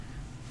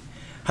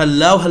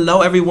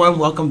Hello, everyone.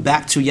 Welcome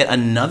back to yet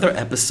another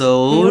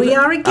episode. Here we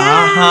are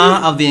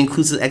again. Of the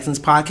Inclusive Excellence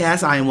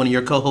Podcast. I am one of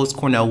your co-hosts,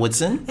 Cornell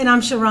Woodson. And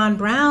I'm Sharon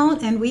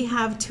Brown, and we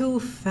have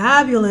two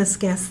fabulous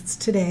guests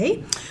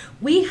today.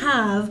 We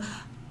have...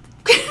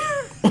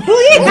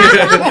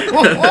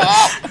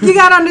 You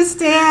gotta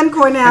understand,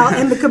 Cornell,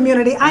 and the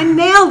community. I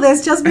nailed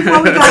this just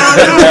before we got on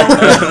air,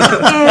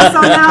 and so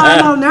now I'm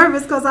a little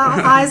nervous because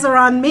our eyes are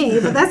on me.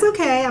 But that's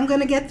okay. I'm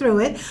gonna get through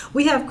it.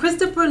 We have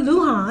Christopher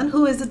Lujan,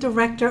 who is the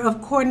director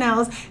of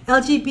Cornell's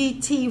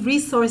LGBT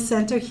Resource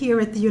Center here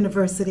at the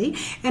university,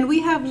 and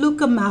we have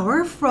Luca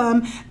Maurer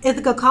from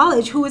Ithaca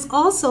College, who is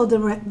also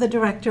the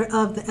director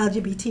of the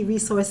LGBT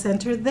Resource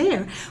Center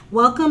there.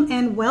 Welcome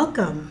and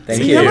welcome.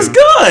 Thank you. That was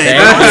good.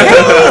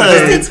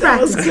 This takes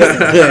practice.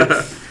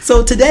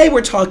 So today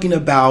we're talking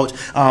about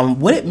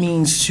what it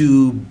means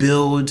to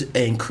build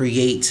and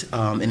create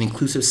an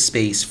inclusive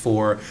space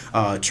for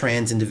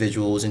trans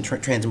individuals and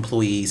trans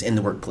employees in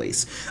the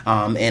workplace.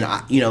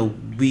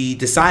 We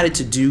decided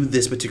to do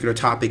this particular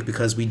topic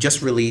because we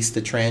just released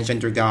the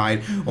transgender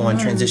guide on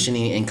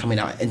transitioning and coming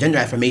out and gender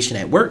affirmation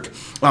at work,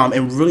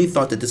 and really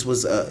thought that this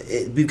was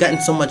we've gotten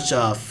so much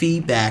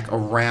feedback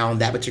around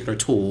that particular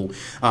tool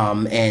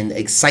and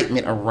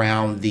excitement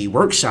around the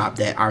workshop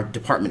that our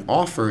department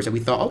offers that we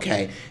thought,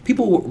 okay,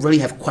 people really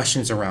have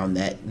questions around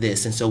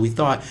this, and so we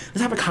thought, let's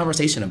have a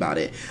conversation about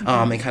it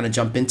and kind of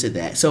jump into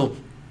that. So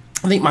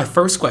I think my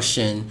first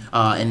question,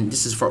 and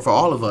this is for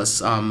all of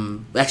us,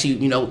 actually,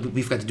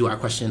 we forgot to do our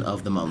question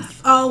of the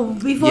month. Oh,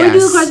 before we do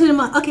the question of the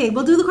month, okay,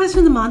 we'll do the question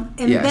of the month,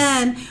 and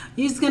then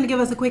you're just going to give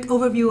us a quick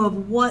overview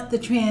of what the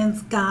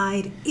trans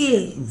guide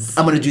is.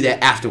 I'm going to do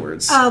that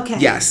afterwards. Okay.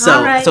 Yes. So,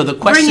 all right. So the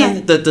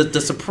question,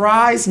 the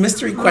surprise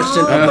mystery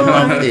question of the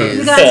month is...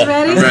 You guys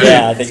ready?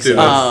 Yeah, I think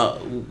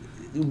so.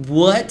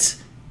 What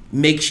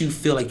makes you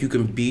feel like you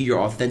can be your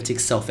authentic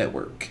self at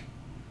work?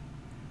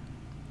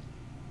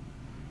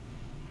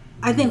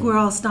 I think we're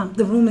all stumped.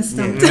 The room is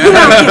stumped.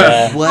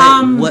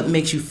 What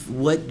makes you?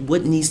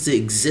 What needs to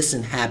exist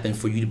and happen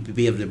for you to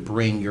be able to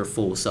bring your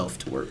full self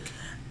to work?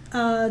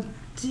 Do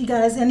you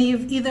guys,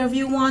 either of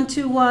you want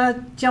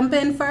to jump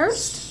in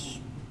first?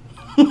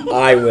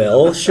 I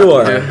will,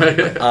 sure.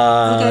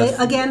 Okay,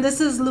 again, this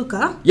is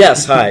Luca.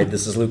 Yes, hi,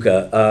 this is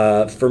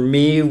Luca. For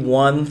me,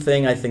 one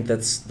thing I think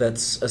that's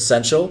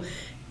essential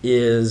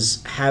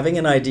is having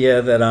an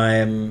idea that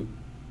I'm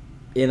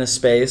in a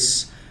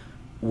space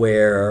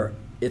where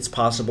it's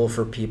possible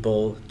for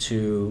people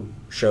to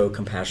show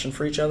compassion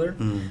for each other,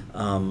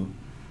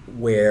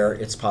 where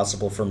it's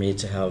possible for me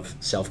to have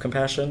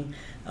self-compassion,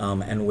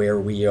 and where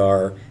we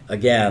are,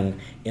 again,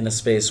 in a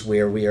space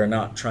where we are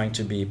not trying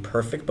to be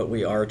perfect, but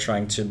we are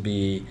trying to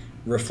be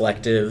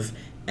reflective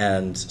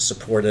and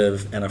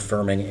supportive and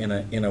affirming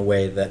in a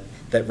way that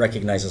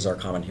recognizes our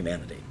common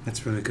humanity.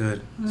 That's really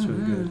good. That's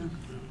really good.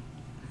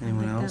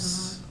 Anyone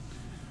else?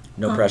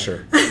 No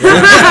pressure.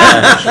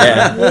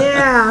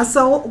 Yeah,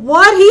 so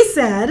what he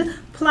said,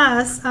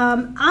 plus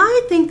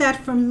I think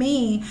that for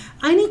me,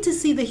 I need to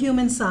see the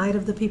human side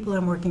of the people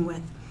I'm working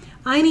with.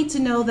 I need to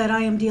know that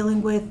I am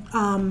dealing with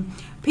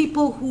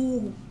people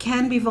who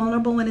can be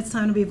vulnerable when it's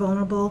time to be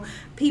vulnerable,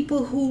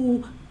 people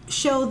who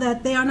show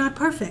that they are not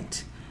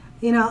perfect.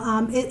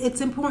 It's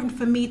important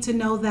for me to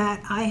know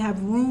that I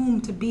have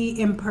room to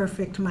be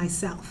imperfect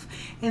myself.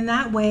 And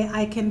that way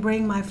I can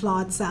bring my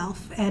flawed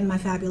self and my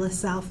fabulous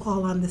self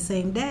all on the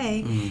same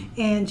day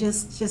and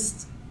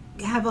just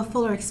have a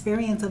fuller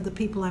experience of the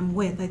people I'm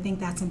with. I think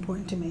that's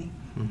important to me.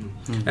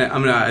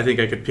 I think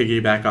I could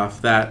piggyback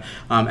off that.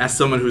 As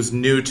someone who's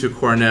new to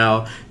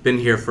Cornell, been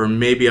here for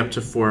maybe up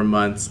to 4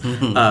 months,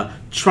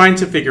 trying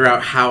to figure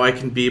out how I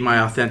can be my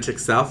authentic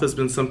self has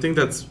been something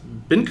that's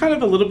been kind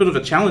of a little bit of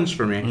a challenge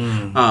for me.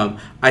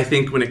 I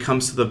think when it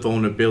comes to the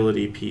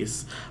vulnerability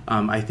piece,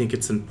 I think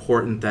it's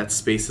important that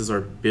spaces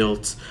are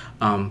built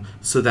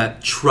so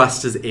that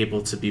trust is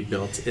able to be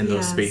built in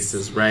those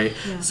spaces, right?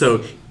 Yes.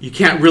 So you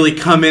can't really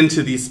come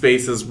into these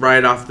spaces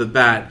right off the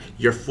bat,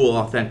 your full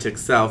authentic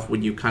self,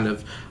 when you kind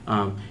of,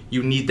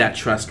 you need that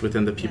trust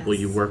within the people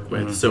you work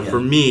with. So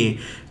for me,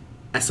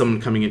 as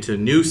someone coming into a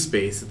new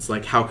space, it's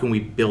like, how can we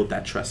build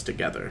that trust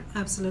together?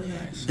 Absolutely.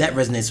 That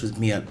resonates with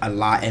me a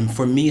lot. And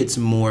for me, it's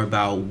more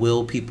about,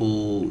 will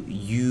people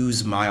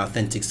use my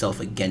authentic self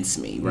against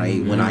me,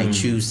 right? When I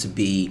choose to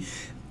be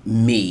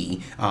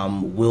me,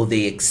 will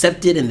they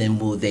accept it, and then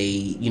will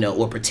they,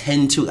 or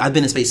pretend to? I've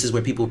been in spaces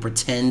where people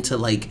pretend to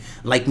like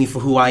me for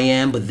who I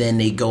am, but then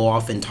they go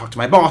off and talk to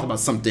my boss about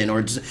something,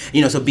 or just,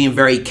 so being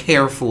very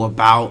careful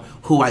about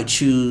who I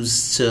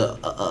choose to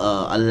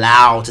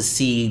allow to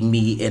see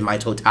me in my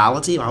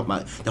totality,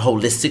 the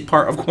holistic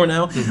part of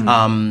Cornell.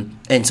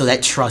 And so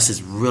that trust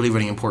is really,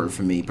 really important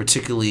for me,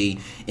 particularly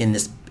in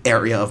this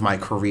area of my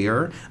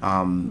career.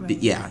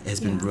 But yeah, it has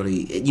been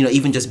really,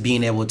 even just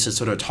being able to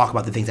sort of talk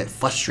about the things that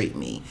frustrate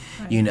me,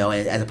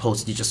 as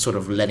opposed to just sort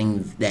of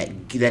letting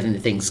the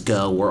things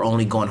go or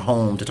only going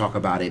home to talk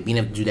about it. Being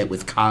able to do that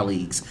with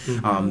colleagues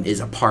is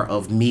a part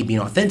of me being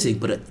authentic,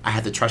 but I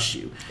have to trust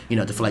you,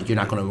 to feel like you're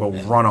not going to go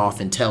run off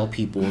and tell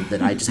people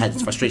that I just had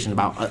this frustration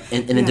about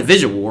an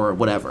individual or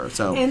whatever.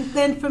 So, and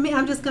then for me,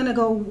 I'm just going to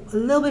go a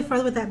little bit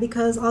further with that,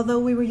 because although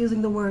we were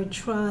using the word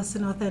trust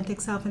and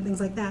authentic self and things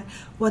like that,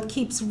 what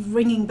keeps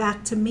ringing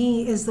back to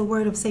me is the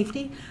word of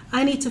safety.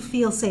 I need to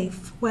feel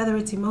safe, whether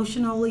it's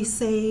emotionally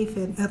safe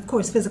and of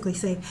course physically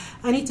safe.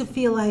 I need to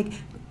feel like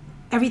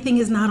everything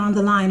is not on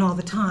the line all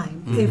the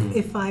time.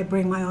 If I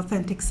bring my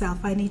authentic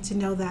self, I need to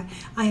know that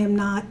I am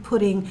not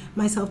putting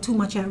myself too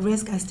much at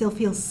risk. I still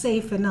feel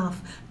safe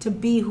enough to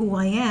be who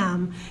I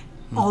am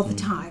all the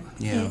time.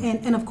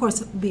 And of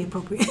course be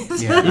appropriate.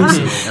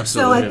 Absolutely.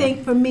 So I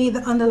think for me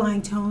the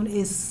underlying tone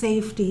is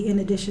safety in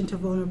addition to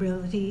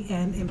vulnerability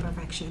and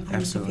imperfection. I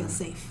need to feel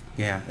safe.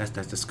 Yeah,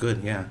 that's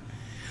good. Yeah.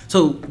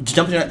 So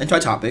jumping into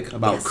our topic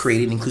about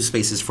creating inclusive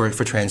spaces for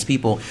trans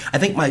people, I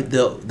think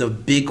the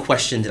big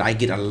question that I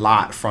get a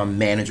lot from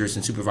managers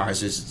and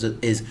supervisors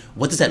is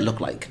what does that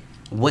look like?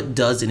 What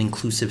does an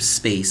inclusive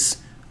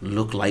space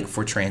look like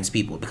for trans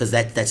people? Because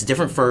that's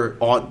different for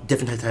all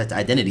different types of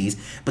identities,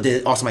 but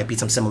there also might be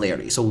some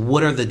similarities. So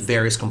what are the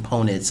various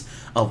components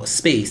of a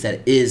space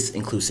that is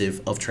inclusive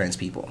of trans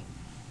people?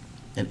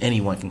 And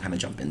anyone can kind of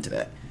jump into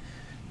that.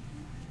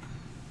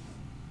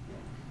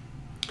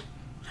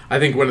 I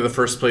think one of the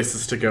first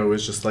places to go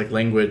is just like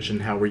language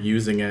and how we're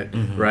using it,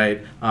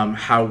 right?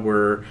 How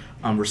we're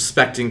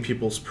respecting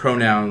people's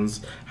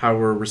pronouns, how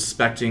we're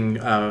respecting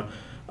a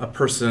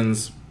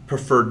person's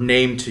preferred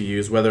name to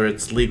use, whether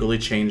it's legally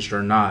changed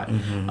or not.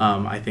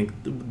 I think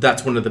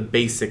that's one of the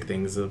basic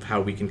things of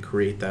how we can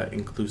create that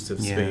inclusive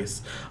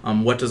space.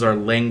 What does our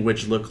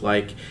language look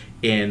like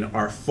in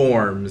our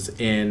forms,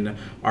 in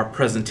our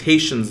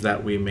presentations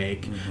that we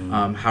make?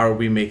 How are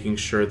we making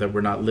sure that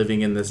we're not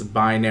living in this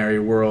binary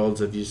world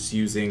of just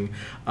using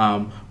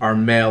our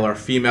male or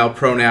female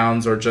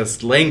pronouns or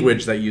just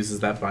language that uses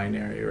that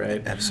binary,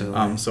 right?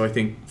 Absolutely. So I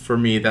think for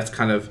me, that's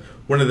kind of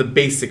one of the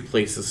basic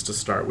places to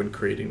start when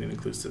creating an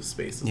inclusive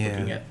space is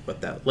looking at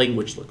what that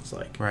language looks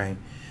like. Right.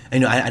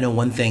 I know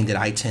one thing that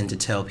I tend to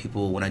tell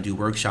people when I do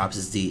workshops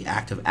is the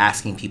act of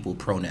asking people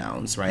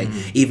pronouns, right?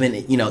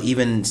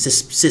 Even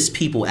cis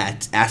people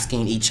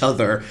asking each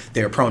other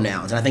their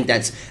pronouns. And I think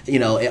that's,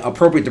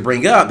 appropriate to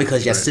bring up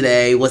because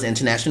yesterday was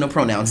International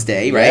Pronouns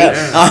Day, right?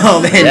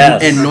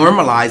 And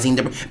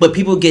normalizing but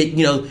people get,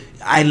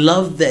 I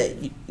love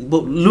that.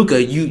 Well,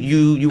 Luca,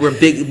 you were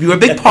big. You were a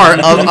big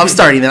part of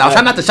starting that. I'll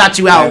try not to shout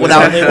you out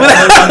without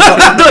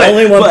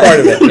only one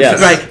part of it.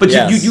 Yes, right. But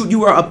you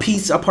were a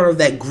part of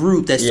that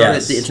group that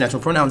started the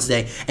International Pronouns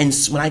Day. And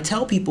when I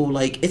tell people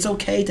like it's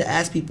okay to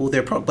ask people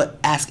their but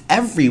ask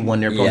everyone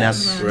their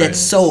pronouns. Yes. That's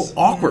so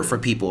awkward for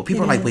people.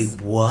 People are like,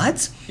 wait,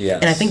 what?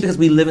 Yes. And I think because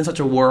we live in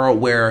such a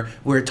world where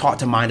we're taught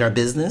to mind our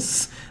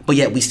business, but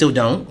yet we still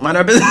don't mind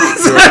our business.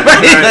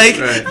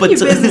 Right. But your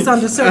business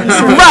under certain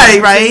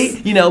right.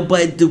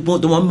 But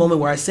the one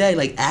moment where I say,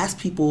 like, ask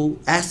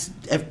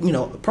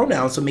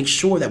pronouns to make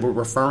sure that we're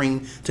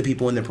referring to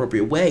people in the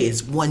appropriate way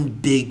is one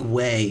big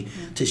way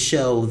to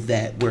show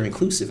that we're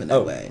inclusive in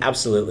that way.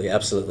 Absolutely.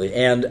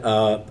 And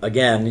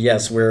again,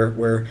 yes,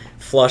 we're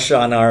flush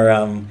on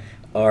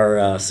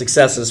our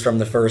successes from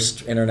the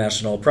first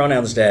International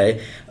Pronouns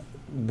Day,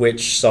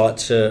 which sought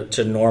to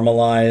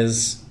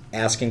normalize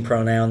asking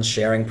pronouns,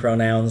 sharing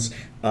pronouns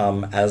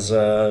as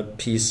a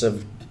piece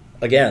of,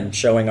 again,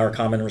 showing our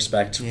common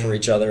respect for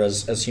each other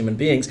as human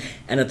beings.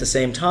 And at the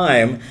same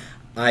time,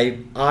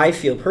 I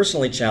feel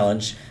personally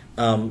challenged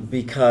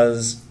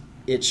because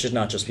it should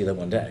not just be that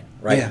one day,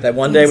 right? Yeah. That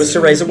one day was to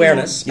raise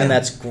awareness, and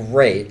that's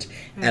great.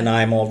 Right. And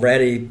I'm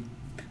already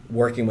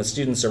working with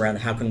students around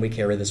how can we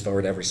carry this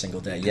forward every single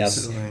day.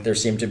 Yes, there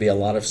seemed to be a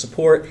lot of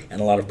support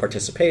and a lot of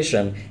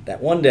participation that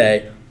one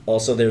day.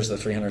 Also, there's the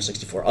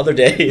 364 other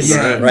days,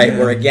 right?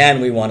 Where,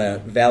 again, we want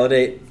to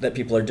validate that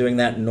people are doing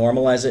that,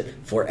 normalize it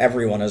for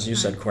everyone, as you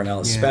said, Cornell,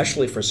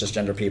 especially for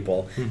cisgender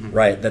people,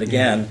 right? That,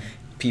 again,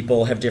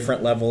 people have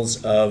different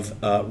levels of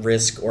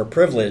risk or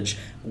privilege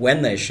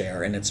when they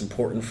share, and it's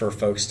important for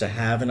folks to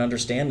have an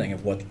understanding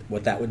of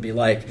what that would be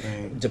like,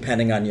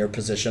 depending on your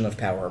position of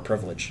power or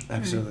privilege.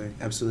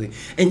 Absolutely.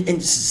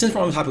 And since we're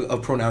on the topic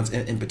of pronouns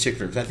in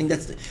particular, because I think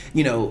that's,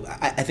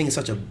 I think it's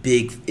such a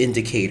big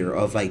indicator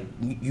of, like,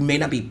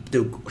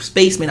 the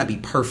space may not be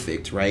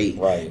perfect, right?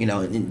 Right.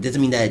 It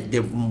doesn't mean that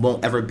there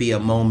won't ever be a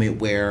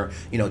moment where,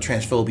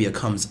 transphobia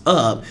comes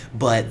up,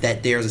 but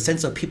that there's a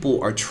sense of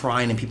people are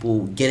trying and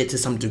people get it to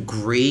some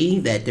degree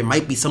that there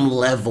might be some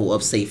level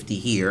of safety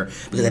here.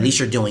 Because at least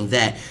you're doing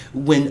that.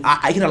 When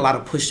I get a lot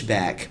of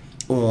pushback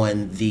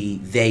on the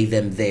they,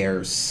 them,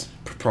 theirs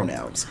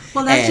pronouns.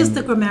 Well, that's just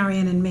the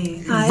grammarian in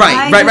me.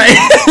 Right.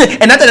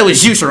 And not that it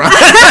was you, Sharon.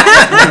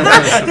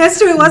 That's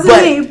true. It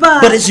wasn't me.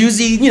 But it's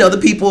usually, the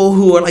people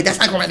who are like, that's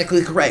not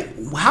grammatically correct.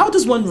 how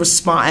does one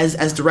respond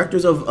as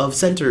directors of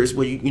centers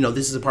where you know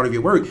this is a part of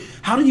your work?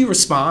 How do you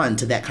respond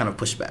to that kind of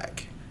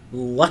pushback?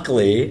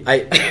 Luckily,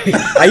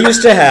 I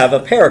used to have a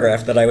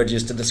paragraph that I would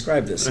use to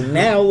describe this.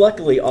 Now,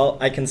 luckily, all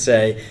I can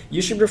say,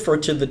 you should refer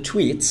to the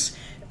tweets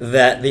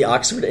that the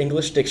Oxford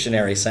English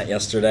Dictionary sent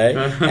yesterday,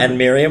 and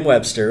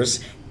Merriam-Webster's,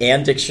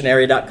 and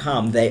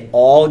Dictionary.com. They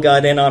all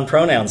got in on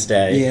Pronouns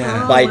Day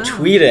by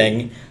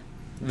tweeting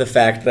the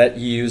fact that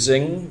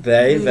using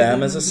they,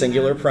 them as a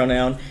singular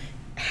pronoun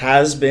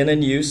has been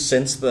in use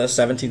since the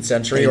 17th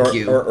century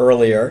or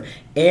earlier,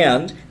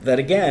 and that,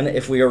 again,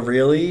 if we are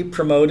really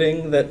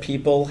promoting that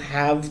people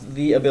have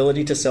the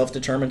ability to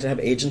self-determine, to have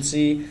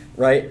agency,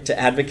 right, to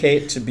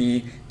advocate, to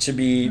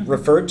be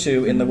referred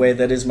to in the way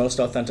that is most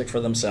authentic for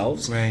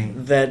themselves,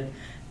 that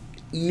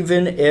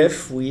even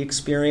if we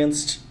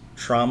experienced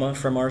trauma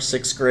from our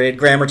 6th grade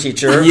grammar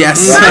teacher.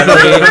 Yes.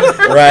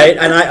 Right?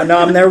 And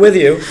I'm there with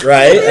you,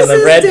 right? And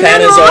the red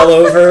pen is all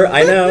over.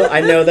 I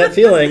know that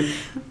feeling.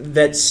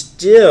 That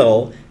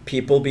still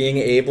people being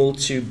able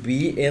to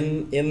be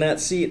in that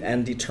seat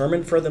and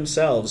determine for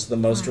themselves the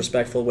most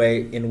respectful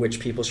way in which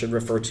people should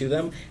refer to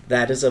them,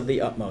 that is of the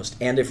utmost.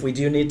 And if we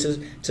do need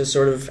to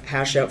sort of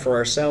hash out for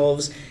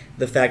ourselves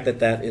the fact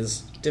that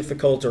is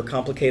difficult or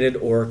complicated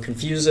or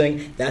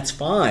confusing, that's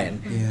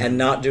fine. Yeah. And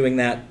not doing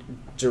that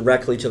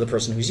directly to the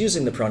person who's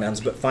using the pronouns,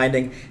 but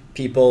finding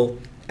people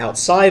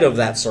outside of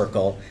that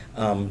circle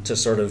to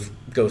sort of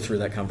go through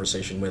that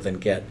conversation with and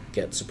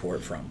get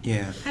support from.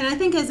 Yeah. And I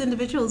think as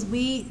individuals,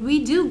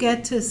 we do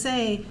get to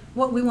say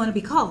what we want to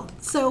be called.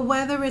 So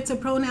whether it's a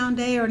pronoun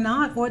day or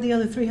not, or the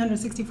other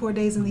 364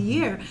 days in the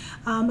year,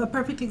 a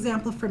perfect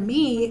example for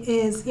me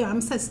is, I'm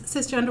a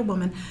cisgender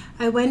woman.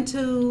 I went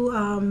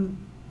to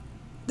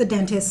the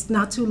dentist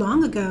not too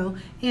long ago,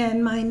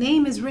 and my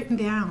name is written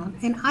down.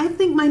 And I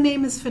think my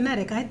name is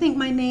phonetic. I think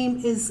my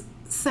name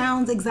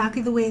sounds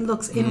exactly the way it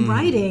looks in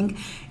writing,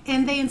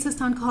 and they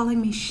insist on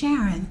calling me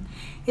Sharon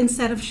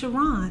instead of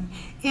Sharon.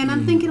 And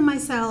I'm thinking to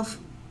myself,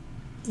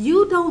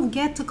 you don't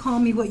get to call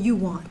me what you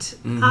want.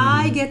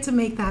 I get to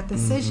make that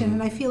decision,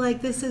 and I feel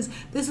like this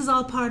is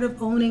all part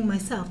of owning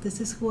myself. This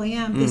is who I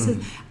am.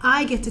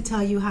 I get to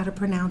tell you how to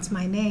pronounce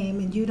my name,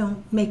 and you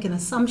don't make an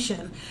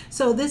assumption.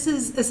 So this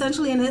is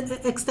essentially an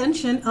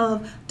extension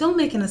of don't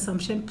make an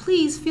assumption.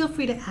 Please feel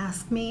free to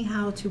ask me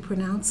how to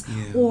pronounce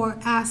or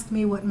ask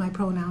me what my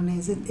pronoun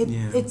is.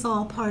 It's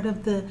all part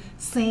of the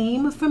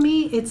same for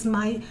me. It's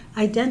my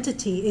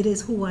identity. It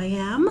is who I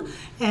am,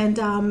 and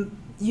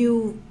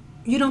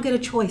you don't get a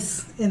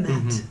choice in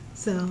that.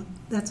 So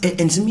that's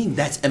and to me,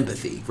 that's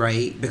empathy,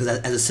 right? Because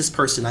as a cis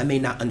person, I may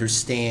not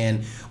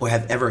understand or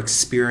have ever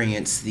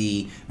experienced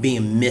the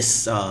being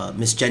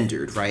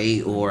misgendered,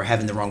 right? Or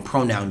having the wrong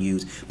pronoun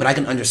used. But I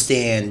can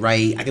understand,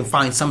 right? I can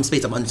find some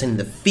space of understanding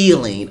the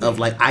feeling of,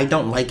 like, I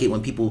don't like it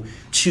when people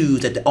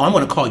choose that, I'm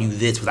going to call you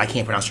this because I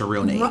can't pronounce your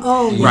real name.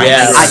 Right?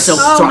 Yes. So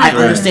I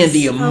understand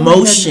the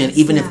emotion,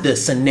 even if the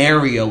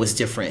scenario is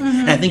different.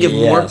 And I think if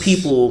more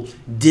people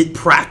did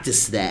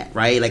practice that,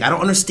 right? Like, I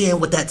don't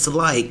understand what that's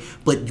like,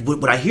 but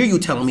what I hear you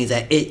telling me is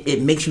that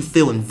it makes you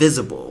feel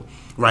invisible,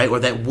 right? Or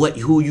that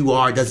who you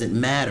are doesn't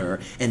matter,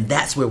 and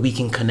that's where we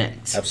can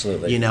connect.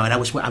 Absolutely. And I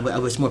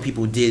wish more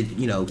people did,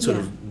 sort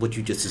of what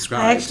you just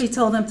described. I actually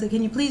told them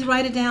can you please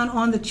write it down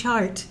on the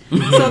chart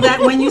so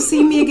that when you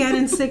see me again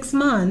in 6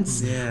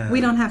 months, we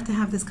don't have to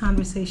have this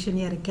conversation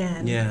yet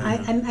again.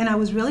 Yeah. And I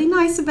was really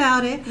nice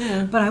about it,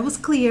 but I was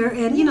clear,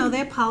 and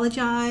they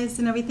apologized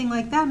and everything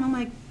like that, and I'm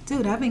like,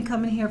 dude, I've been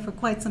coming here for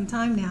quite some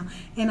time now,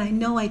 and I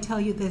know I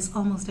tell you this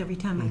almost every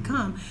time I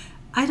come.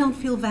 I don't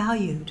feel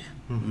valued.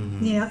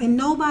 And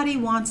nobody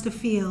wants to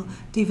feel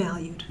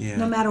devalued,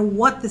 no matter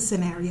what the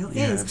scenario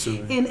is.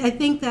 Absolutely. And I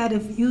think that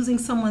if using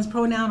someone's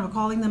pronoun or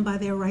calling them by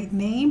their right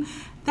name,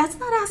 that's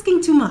not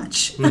asking too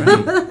much.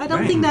 I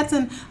don't think that's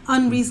an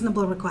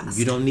unreasonable request.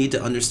 You don't need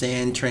to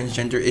understand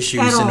transgender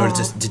issues At in order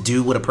all. to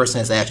do what a person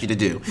has asked you to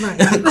do.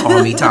 Right.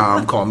 Call me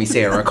Tom, call me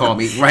Sarah, call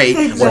me,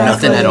 Exactly. or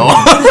nothing at all.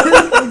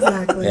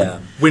 Exactly. Yeah.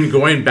 When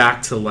going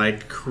back to,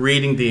 like,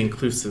 creating the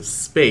inclusive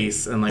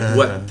space and, like,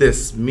 what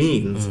this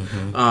means,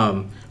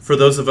 for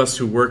those of us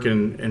who work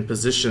in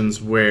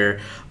positions where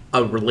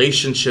a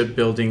relationship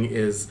building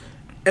is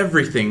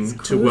everything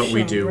to what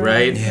we do, crucial,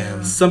 right?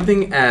 Yeah.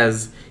 Something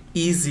as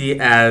easy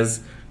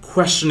as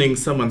questioning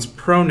someone's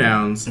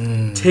pronouns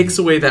takes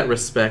away that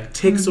respect,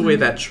 takes away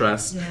that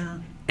trust,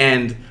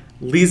 and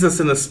leaves us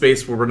in a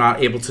space where we're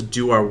not able to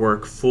do our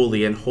work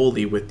fully and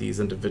wholly with these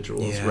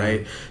individuals,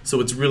 right?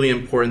 So it's really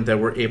important that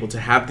we're able to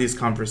have these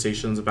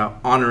conversations about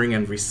honoring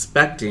and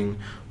respecting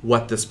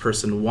what this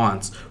person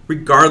wants,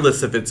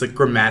 regardless if it's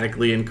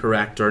grammatically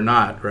incorrect or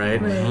not, right?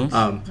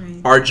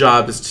 Our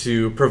job is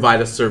to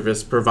provide a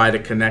service, provide a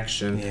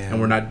connection,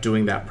 and we're not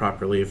doing that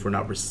properly if we're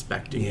not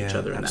respecting each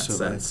other in that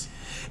sense.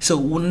 So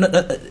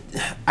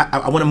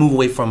I want to move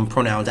away from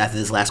pronouns after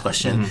this last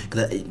question,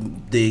 because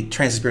the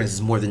trans experience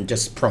is more than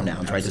just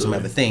pronouns, right? There's some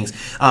other things.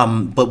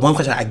 But one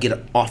question I get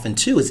often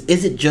too is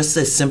it just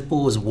as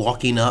simple as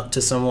walking up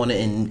to someone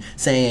and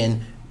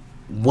saying,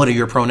 what are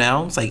your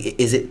pronouns? Like,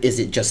 is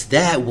it just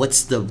that?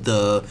 What's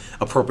the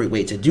appropriate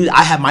way to do that?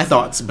 I have my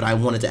thoughts, but I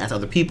wanted to ask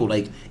other people,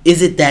 like,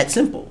 is it that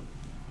simple?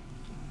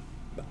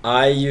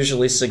 I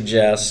usually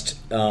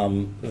suggest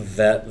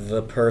that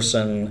the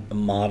person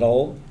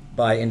model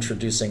by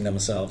introducing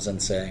themselves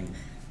and saying,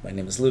 my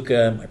name is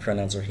Luca, my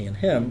pronouns are he and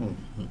him.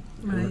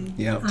 Right.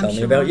 Yeah. Tell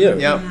me about you.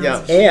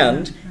 Yeah.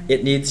 And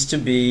it needs to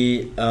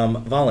be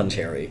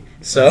voluntary.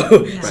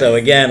 So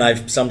again,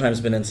 I've sometimes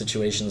been in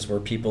situations where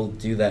people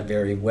do that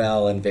very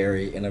well and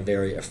in a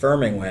very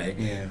affirming way.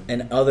 Yeah.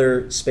 And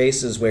other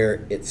spaces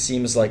where it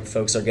seems like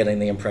folks are getting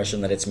the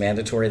impression that it's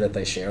mandatory that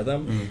they share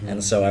them. Mm-hmm.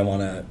 And so I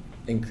want to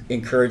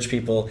encourage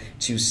people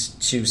to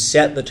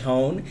set the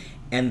tone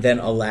and then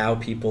allow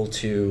people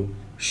to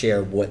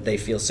share what they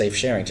feel safe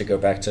sharing, to go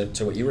back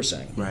to what you were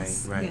saying. Right.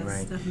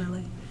 Yes,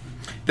 definitely.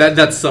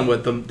 That's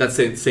somewhat that's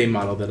the same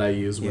model that I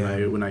use when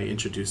Yeah. I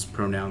introduce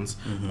pronouns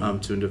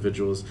to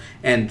individuals,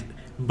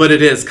 but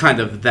it is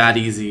kind of that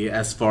easy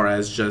as far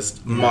as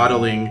just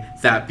modeling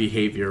that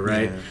behavior,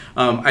 right?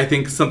 Yeah. I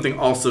think something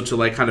also to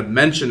like kind of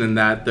mention in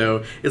that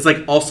though is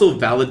like also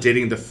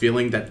validating the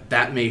feeling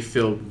that may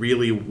feel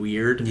really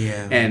weird,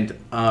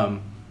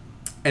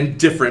 and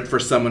different for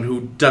someone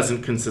who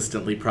doesn't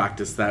consistently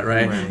practice that,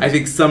 right? I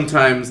think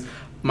sometimes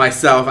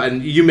myself,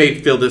 and you may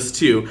feel this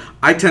too,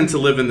 I tend to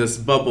live in this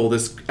bubble,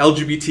 this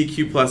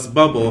LGBTQ plus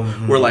bubble,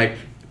 where like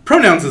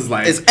pronouns is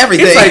like it's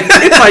everything.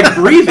 It's like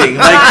breathing,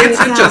 like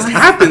it just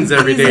happens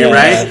every day,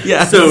 right?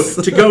 Yes.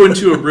 So to go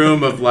into a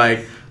room of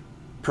like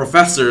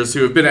professors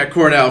who have been at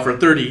Cornell for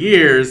 30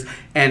 years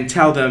and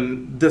tell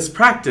them this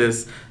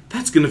practice,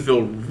 that's going to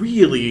feel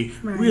really,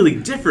 really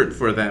different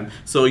for them.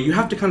 So you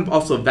have to kind of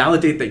also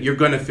validate that you're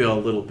going to feel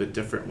a little bit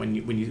different when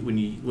you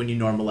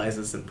normalize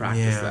this and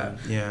practice that.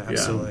 Yeah,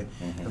 absolutely,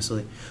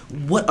 absolutely.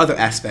 What other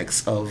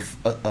aspects of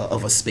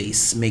a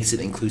space makes it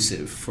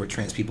inclusive for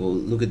trans people?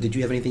 Luca, did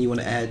you have anything you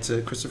want to add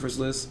to Christopher's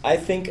list? I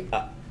think,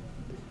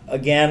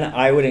 again,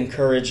 I would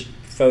encourage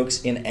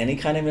folks in any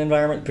kind of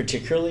environment,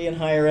 particularly in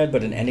higher ed,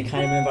 but in any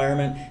kind of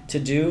environment, to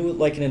do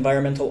like an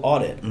environmental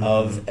audit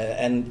of,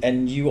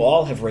 and you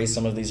all have raised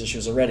some of these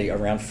issues already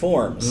around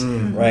forms,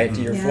 right?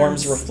 Do your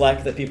forms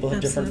reflect that people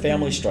have different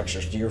family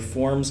structures? Do your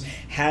forms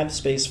have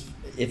space?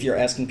 If you're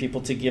asking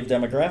people to give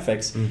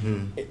demographics,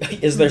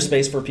 is there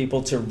space for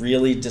people to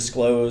really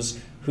disclose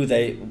who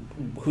they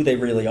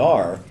really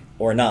are?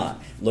 Or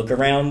not. Look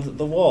around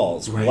the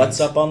walls. Right. What's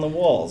up on the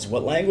walls?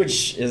 What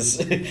language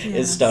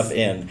is stuff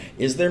in?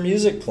 Is there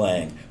music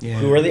playing? Yeah.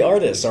 Who are the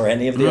artists? Are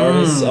any of the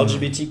artists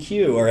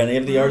LGBTQ? Are any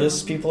of the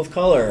artists people of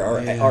color?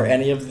 Are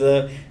any of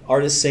the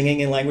artists singing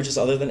in languages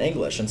other than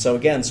English? And so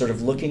again, sort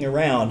of looking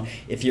around,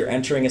 if you're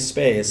entering a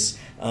space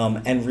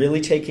and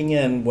really taking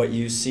in what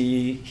you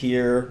see,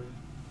 hear,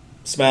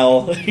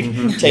 smell,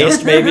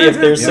 taste maybe if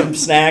there's some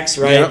snacks,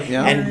 right?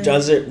 And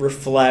does it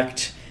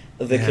reflect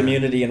the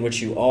community in which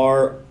you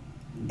are?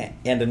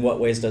 And in what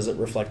ways does it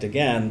reflect,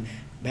 again,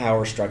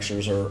 power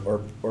structures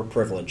or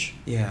privilege?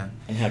 Yeah.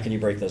 And how can you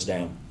break those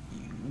down?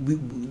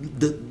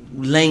 The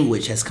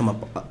language has come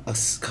up a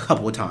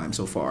couple of times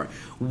so far.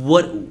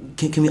 What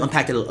can we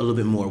unpack it a little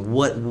bit more?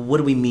 What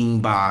do we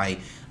mean by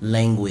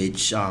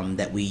language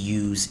that we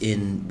use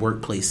in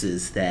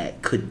workplaces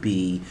that could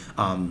be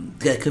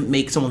that could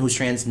make someone who's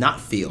trans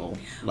not feel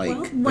like?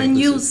 Well, when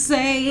you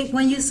say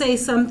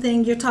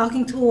something, you're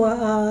talking to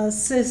a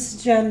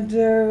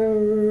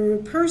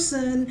cisgender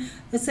person.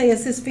 Let's say a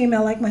cis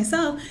female like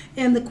myself,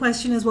 and the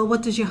question is, well,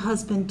 what does your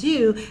husband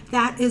do?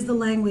 That is the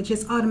language.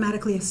 It's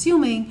automatically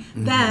assuming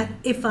that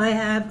if I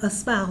have a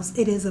spouse,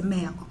 it is a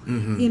male.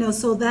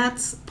 So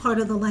that's part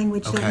of the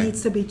language that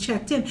needs to be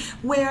checked in.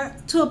 Where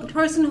to a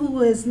person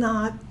who is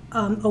not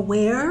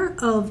aware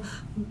of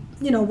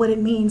what it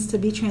means to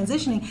be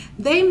transitioning,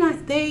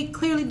 they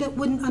clearly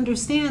wouldn't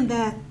understand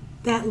that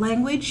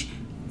language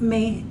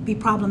may be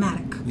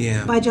problematic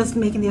by just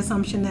making the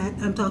assumption that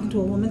I'm talking to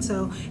a woman,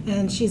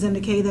 and she's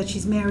indicated that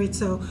she's married,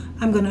 so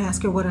I'm going to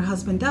ask her what her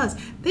husband does.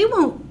 They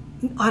won't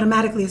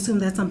automatically assume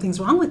that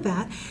something's wrong with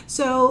that.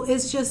 So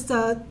it's just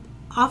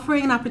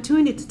offering an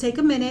opportunity to take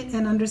a minute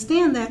and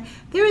understand that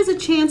there is a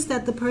chance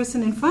that the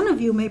person in front of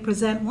you may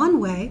present one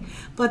way,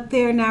 but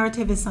their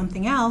narrative is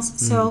something else.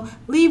 So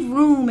leave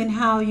room in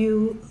how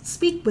you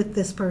speak with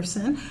this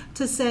person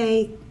to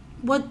say,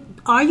 "What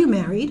are you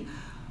married?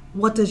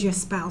 What does your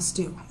spouse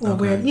do?" Or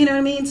where, you know what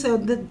I mean? So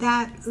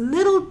that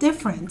little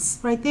difference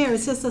right there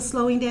is just a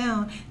slowing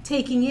down,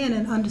 taking in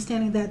and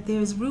understanding that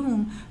there's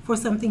room for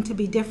something to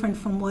be different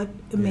from what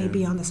it may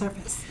be on the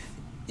surface.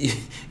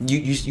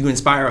 You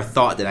inspire a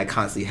thought that I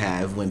constantly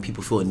have when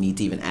people feel a need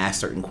to even ask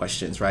certain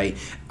questions, right?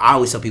 I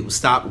always tell people,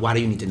 stop. Why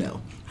do you need to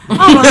know? Oh,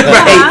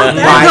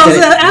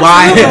 yeah.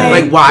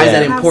 Why is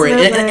that important?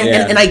 Absolutely.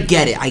 And I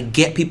get it. I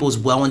get people's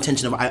well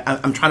intention of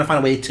I'm trying to find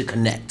a way to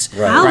connect.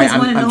 Right. I always Right.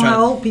 want to know I'm trying-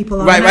 how old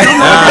people are. Right.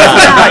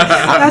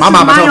 That's My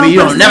mama my told me own you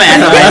don't never ask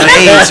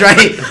personal-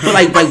 about age, right? But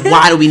like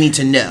why do we need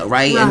to know,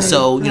 right? And Right,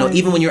 so right.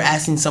 even when you're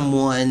asking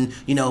someone,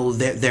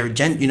 their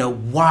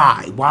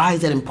why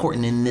is that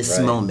important in this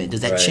Right, moment?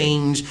 Does that right.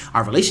 change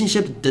our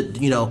relationship?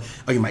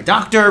 Are you my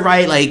doctor,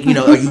 right? Like,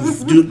 are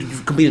you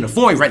completing a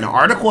form, you writing an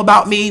article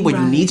about me where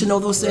you Right. need to know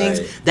those things?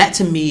 Right. That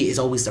to me is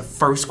always the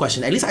first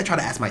question. At least I try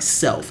to ask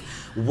myself.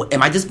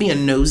 Am I just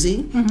being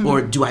nosy,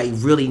 or do I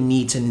really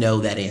need to know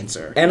that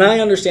answer? And I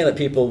understand that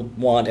people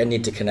want and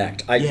need to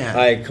connect. Yeah.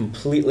 I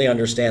completely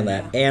understand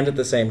that. And at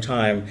the same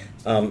time,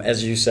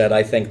 as you said,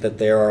 I think that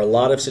there are a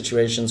lot of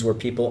situations where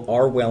people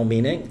are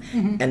well-meaning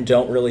and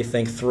don't really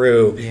think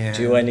through, Yeah.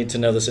 do I need to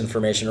know this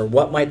information? Or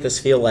what might this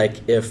feel like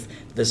if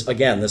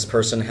this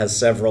person has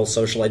several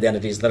social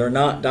identities that are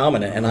not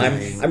dominant, and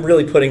Right. I'm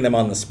really putting them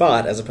on the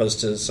spot as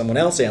opposed to someone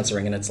else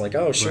answering, and it's like,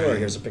 oh, sure, Right.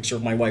 here's a picture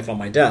of my wife on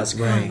my desk.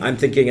 Right. I'm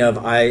thinking of,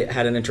 I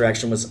had an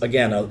interaction with,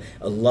 again,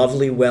 a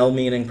lovely,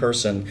 well-meaning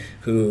person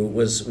who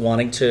was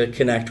wanting to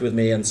connect with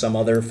me and some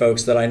other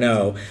folks that I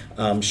know.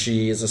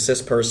 She is a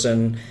cis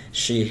person.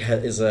 She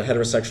is a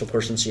heterosexual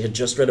person. She had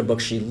just read a book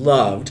she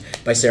loved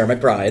by Sarah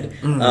McBride,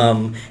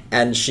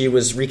 and she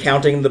was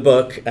recounting the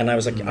book, and I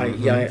was like,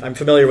 I'm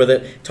familiar with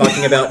it,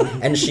 talking about,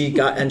 and she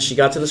got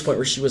to this point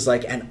where she was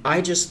like, and I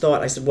just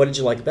thought, I said, what did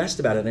you like best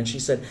about it? And she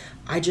said,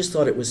 I just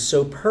thought it was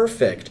so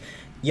perfect,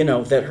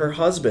 that her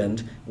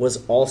husband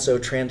was also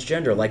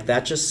transgender. Like,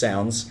 that just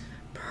sounds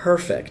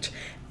perfect.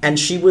 And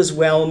she was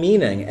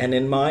well-meaning, and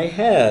in my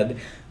head,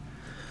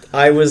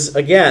 I was,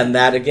 again,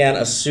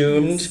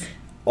 assumed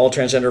all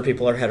transgender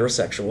people are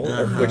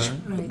heterosexual, which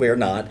Right. we're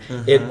not.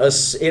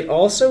 It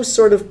also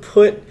sort of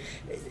put,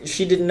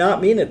 she did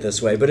not mean it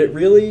this way, but it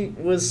really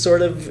was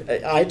sort of,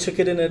 I took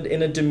it in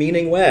a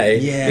demeaning way.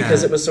 Yeah.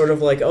 Because it was sort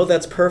of like, oh,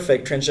 that's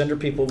perfect. Transgender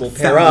people will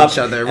pair Found up each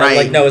other, and right.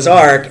 like Noah's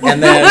Ark,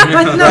 and then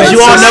Because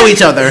you all know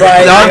each other.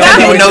 Right. All Yeah.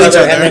 people know each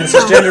other. And then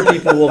cisgender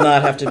people will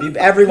not have to be.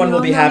 Everyone We will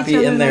all be know happy each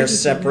other in and their like each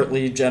other.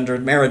 separately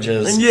gendered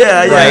marriages.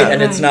 Yeah, yeah. Right,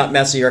 and it's Right. not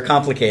messy or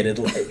complicated.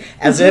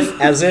 As if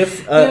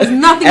There's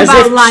nothing as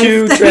about if life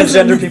two that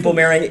transgender isn't- people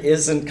marrying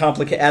isn't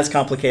as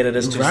complicated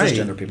as two Right,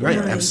 cisgender people right,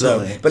 marrying.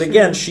 absolutely. So, but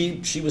again,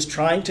 she was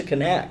trying to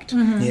connect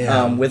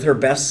Yeah. with her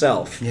best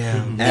self.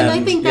 Yeah. And I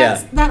think yeah.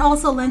 that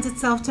also lends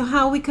itself to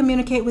how we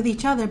communicate with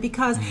each other,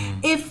 because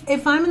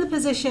if I'm in the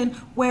position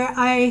where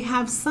I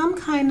have some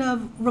kind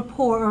of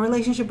rapport or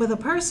relationship with a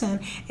person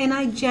and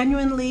I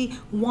genuinely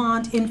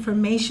want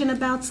information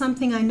about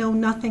something I know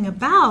nothing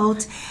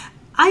about,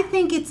 I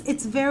think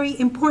it's very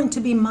important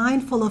to be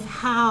mindful of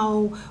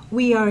how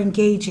we are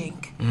engaging.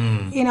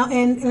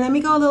 And let me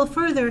go a little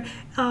further.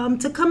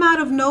 To come out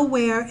of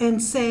nowhere and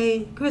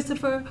say,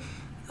 Christopher,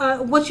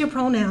 what's your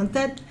pronoun?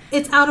 That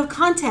it's out of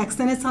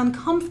context and it's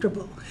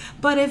uncomfortable.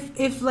 But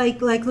if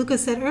like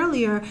Lucas said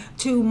earlier,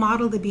 to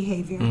model the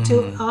behavior,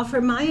 to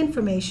offer my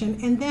information,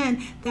 and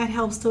then that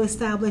helps to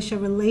establish a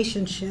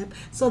relationship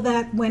so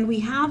that when we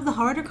have the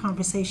harder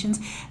conversations,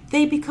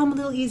 they become a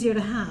little easier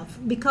to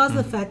have because of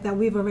the fact that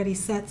we've already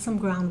set some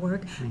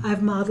groundwork.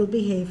 I've modeled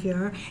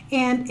behavior,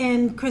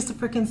 and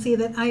Christopher can see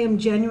that I am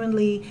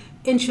genuinely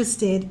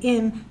interested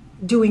in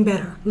doing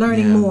better,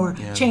 learning Yeah, more,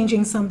 yeah.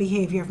 changing some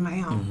behavior of my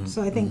own.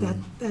 So I think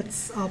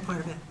that's all part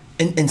of it.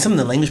 And some of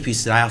the language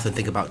pieces that I often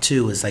think about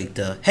too is like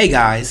the hey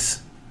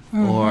guys,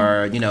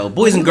 or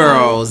boys and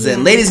girls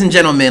and ladies and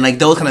gentlemen, like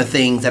those kind of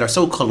things that are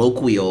so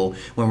colloquial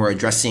when we're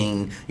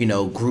addressing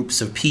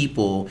groups of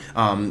people.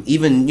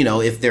 Even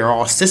if they're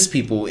all cis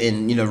people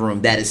in the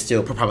room, that is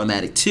still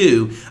problematic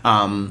too.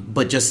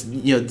 But just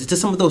just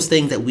some of those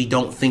things that we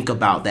don't think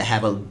about that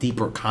have a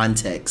deeper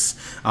context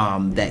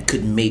that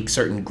could make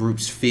certain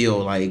groups feel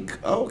like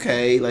what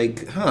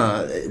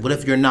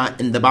if you're not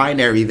in the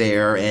binary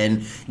there,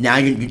 and now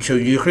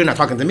you're not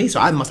talking to me,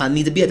 so I must not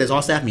need to be at this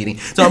all staff meeting.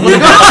 So I'm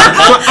like,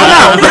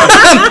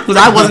 because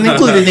I wasn't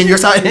included in your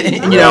side,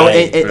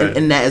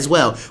 in that as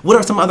well. What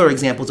are some other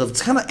examples of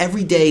kind of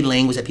everyday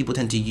language that people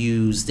tend to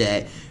use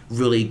that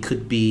really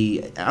could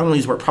be, I don't want to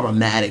use the word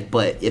problematic,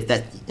 but if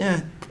that,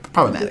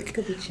 problematic.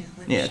 Could be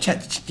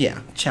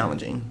challenging.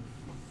 Challenging.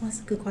 Well,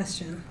 that's a good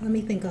question. Let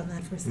me think on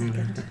that for a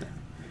second.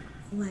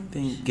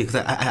 Language. Because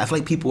I feel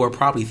like people are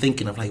probably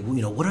thinking of like,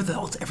 what are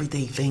those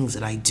everyday things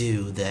that I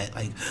do that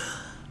like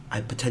I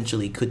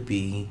potentially could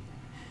be.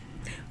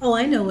 Oh,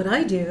 I know what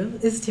I do.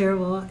 It's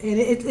terrible.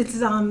 It's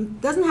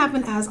doesn't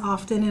happen as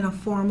often in a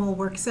formal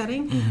work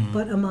setting,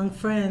 but among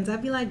friends,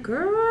 I'd be like,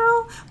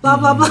 "Girl, blah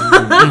blah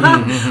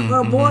blah,"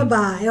 or "Boy,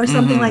 bye," or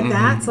something like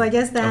that. So I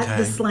guess that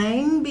the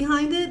slang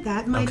behind it,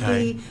 that might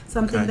be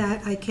something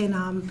that I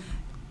can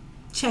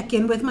check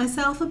in with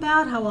myself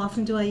about how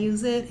often do I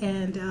use it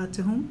and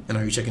to whom. And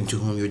are you checking to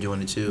whom you're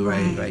doing it to,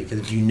 Right. right? Because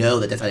if you know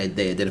that that's how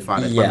they identify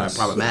that's Yes.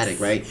 problematic,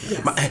 right?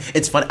 Yes.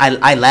 It's funny.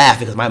 I laugh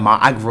because my mom,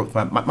 I grew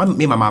up,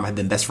 me and my mom have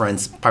been best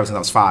friends probably since I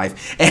was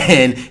 5.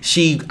 And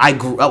I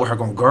grew up with her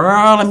going,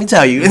 girl, let me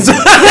tell you. And so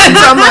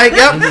I'm like,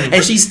 yep.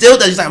 And she still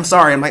does. She's like, I'm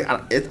sorry. I'm like,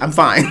 I'm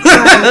fine.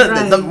 Right.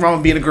 There's nothing wrong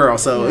with being a girl.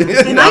 So,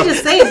 And I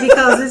just say it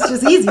because it's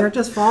just easier. It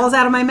just falls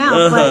out of my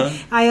mouth. But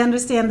I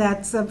understand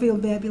that some people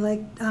may be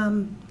like,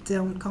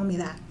 don't call me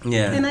that.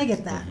 Yeah. And I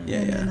get that. Yeah,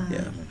 And,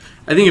 yeah.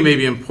 I think it may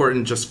be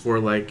important just for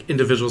like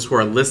individuals who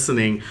are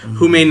listening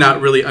who may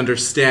not really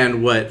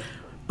understand what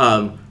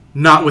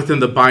not within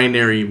the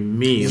binary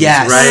means,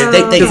 Yes. right?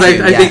 They Because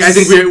do, I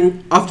think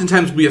we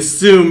oftentimes we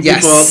assume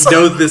Yes. people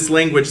know this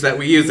language that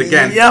we use.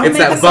 Again, Yep. it's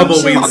that Make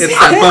bubble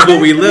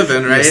we live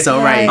in, right? You're so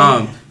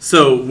right.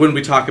 So when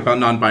we talk about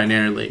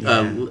non-binarily,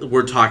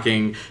 we're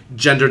talking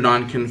gender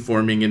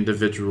non-conforming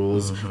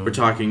individuals. We're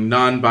talking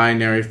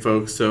non-binary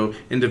folks, so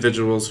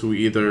individuals who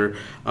either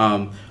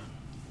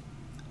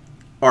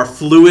are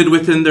fluid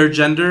within their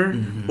gender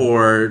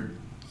or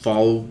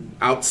fall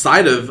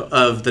outside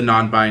of the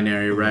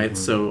non-binary, right?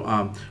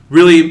 So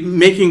really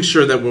making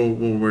sure that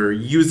when we're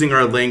using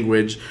our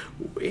language,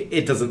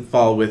 it doesn't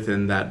fall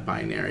within that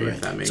binary, if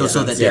that makes sense.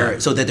 So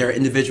that there are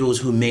individuals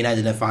who may not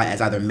identify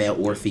as either male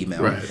or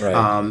female, Right.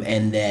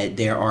 and that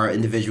there are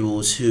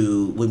individuals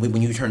who,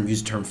 when you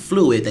use the term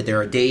fluid, that there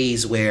are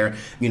days where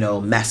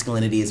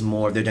masculinity is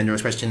more of their gender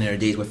expression, and there are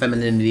days where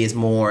femininity is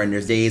more, and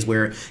there's days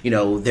where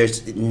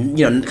there's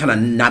kind of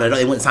not at all.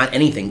 They wouldn't sign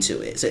anything to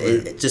it. So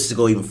just to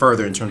go even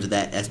further in terms of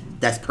that,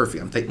 that's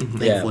perfect. I'm thankful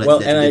that you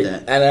did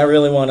that. And I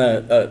really want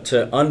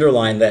to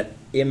underline that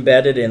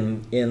embedded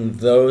in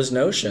those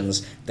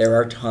notions, there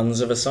are tons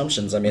of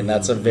assumptions. I mean,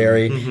 that's a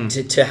very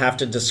to have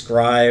to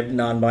describe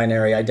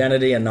non-binary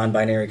identity and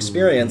non-binary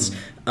experience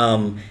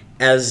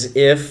as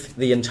if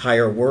the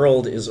entire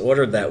world is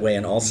ordered that way,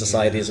 and all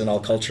societies and all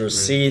cultures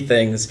see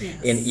things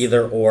in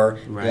either or,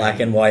 black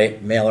and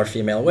white, male or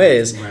female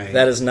ways. Right.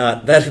 That is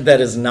not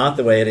that is not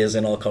the way it is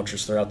in all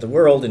cultures throughout the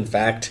world. In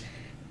fact,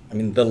 I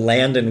mean, the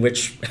land in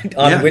which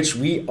which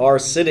we are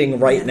sitting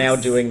right now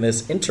doing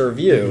this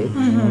interview,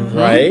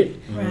 right,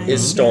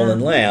 is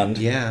stolen land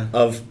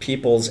of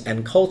peoples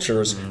and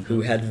cultures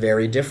who had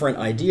very different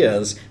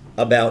ideas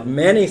about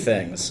many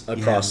things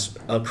across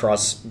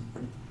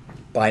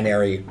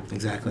binary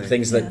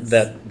things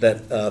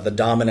that the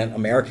dominant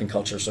American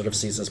culture sort of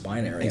sees as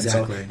binary.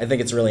 Exactly. And so I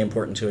think it's really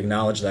important to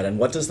acknowledge that. And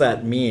what does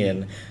that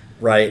mean,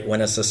 right,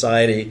 when a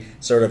society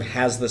sort of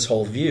has this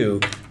whole view,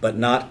 but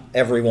not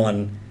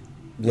everyone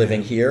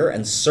living here,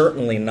 and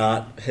certainly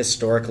not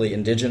historically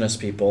indigenous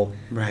people,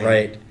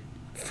 right,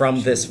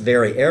 from this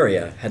very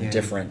area had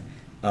different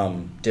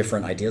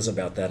ideas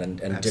about that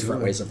and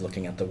different ways of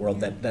looking at the world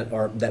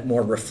that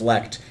more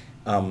reflect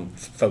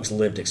folks'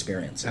 lived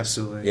experiences.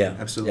 Absolutely.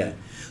 Absolutely. Yeah.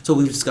 So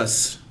we've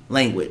discussed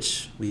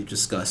language, we've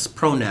discussed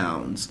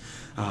pronouns,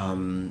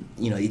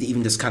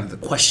 even just kind of the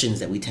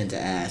questions that we tend to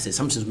ask, the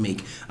assumptions we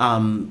make.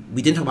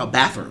 We didn't talk about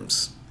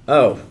bathrooms.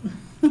 Oh.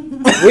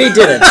 We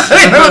didn't.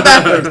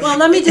 Well,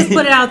 let me just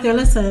put it out there.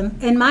 Listen,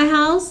 in my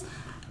house,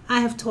 I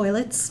have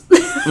toilets,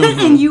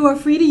 and you are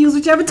free to use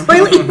whichever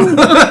toilet you want.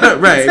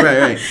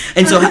 Right.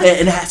 And so how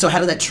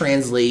does that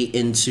translate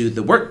into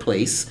the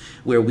workplace,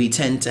 where we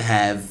tend to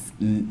have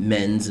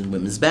men's and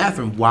women's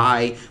bathroom?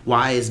 Why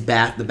is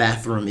the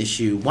bathroom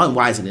issue?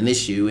 Why is it an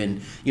issue?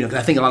 And because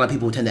I think a lot of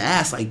people tend to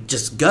ask, like,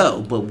 just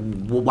go, but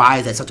why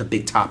is that such a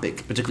big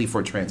topic, particularly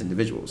for trans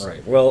individuals?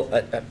 Right. Well,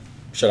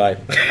 should I?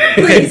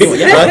 Please.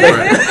 Okay.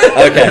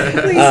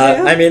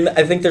 I mean,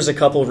 I think there's a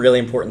couple of really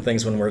important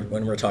things when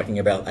we're talking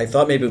about. I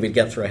thought maybe we'd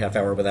get through a half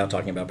hour without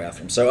talking about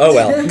bathrooms. So, oh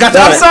well. Gotcha.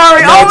 I'm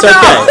sorry. No,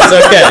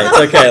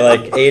 it's okay.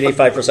 Like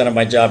 85% of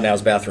my job now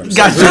is bathrooms.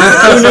 So Gotcha.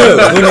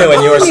 Who knew?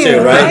 And yours too,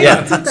 right? Right?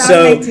 Yeah.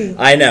 So 2018.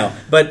 I know,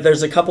 but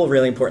there's a couple of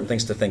really important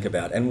things to think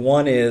about, and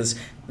one is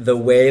the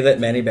way that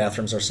many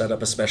bathrooms are set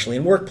up, especially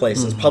in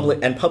workplaces,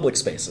 public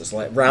spaces,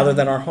 rather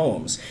than our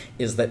homes,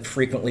 is that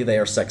frequently they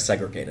are sex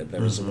segregated.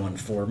 There is one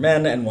for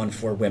men and one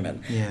for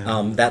women.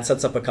 Yeah. That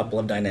sets up a couple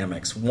of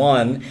dynamics.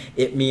 One,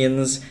 it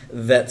means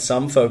that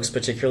some folks,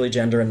 particularly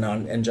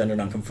transgender and gender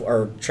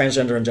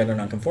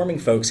nonconforming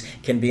folks,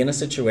 can be in a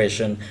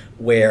situation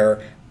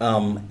where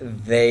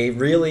they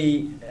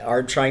really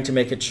are trying to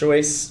make a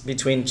choice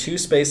between two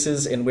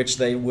spaces in which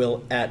they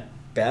will, at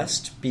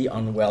best, be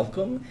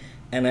unwelcome,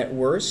 and at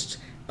worst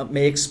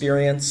may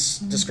experience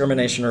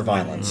discrimination or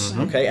violence.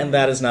 Okay, and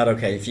that is not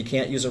okay. If you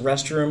can't use a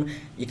restroom,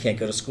 you can't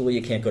go to school,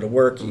 you can't go to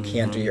work, you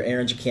can't do your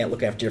errands, you can't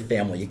look after your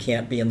family, you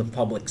can't be in the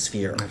public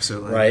sphere.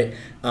 Absolutely. Right?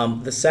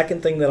 The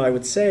second thing that I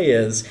would say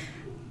is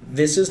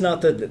this is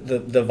not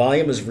the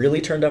volume is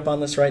really turned up on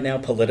this right now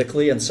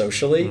politically and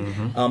socially.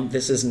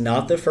 This is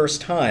not the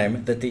first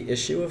time that the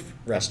issue of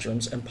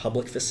restrooms and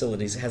public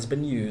facilities has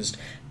been used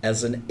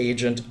as an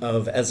agent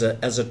of as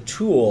a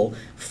tool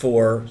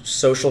for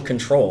social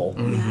control,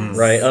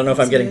 right? I don't know if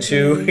I'm getting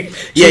too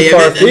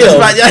far afield,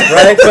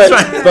 right?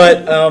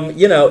 But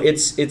you know,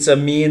 it's a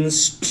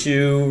means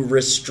to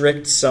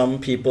restrict some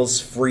people's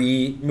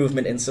free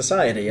movement in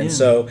society, and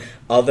so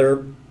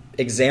other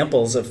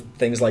examples of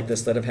things like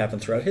this that have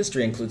happened throughout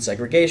history include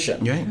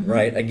segregation,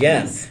 right?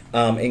 Again,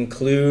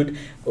 include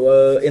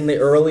in the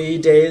early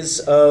days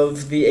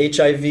of the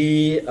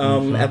HIV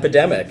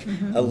epidemic,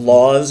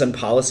 laws and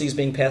policies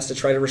being passed to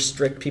try to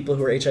restrict people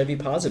who are HIV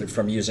positive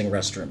from using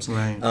restrooms.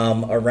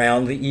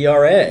 Around the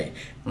ERA,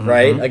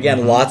 right?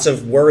 Again, lots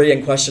of worry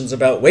and questions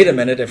about, wait a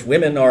minute, if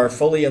women are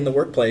fully in the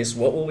workplace,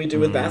 what will we do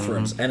with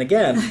bathrooms? And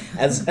again,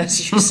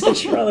 as you said,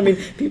 Sharon, I mean,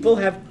 people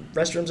have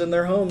restrooms in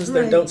their homes.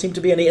 There don't seem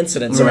to be any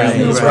incidents around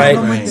these,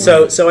 right?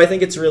 So I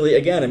think it's really,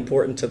 again,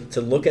 important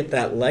to look at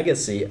that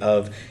legacy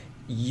of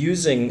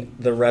using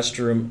the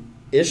restroom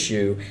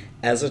issue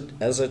as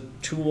a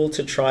tool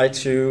to try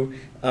to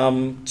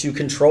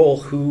control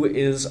who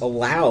is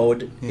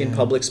allowed in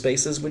public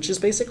spaces, which is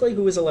basically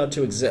who is allowed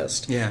to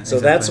exist. So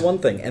that's one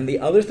thing. And the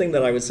other thing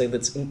that I would say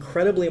that's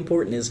incredibly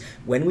important is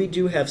when we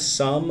do have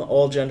some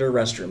all-gender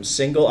restrooms,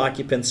 single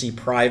occupancy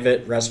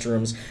private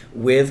restrooms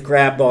with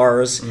grab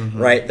bars,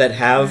 right, that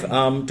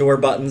have door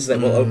buttons that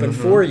will open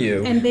for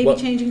you. And baby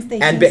changing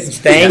stations. And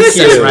thank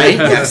you. Right?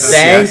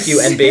 Thank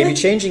you. And baby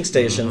changing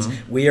stations.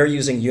 We are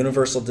using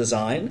universal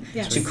design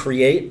to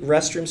create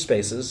restroom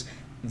spaces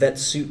that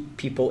suit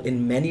people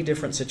in many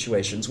different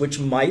situations, which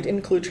might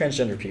include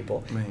transgender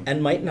people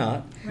and might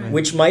not,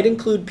 which might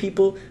include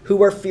people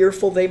who are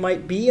fearful they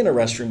might be in a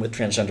restroom with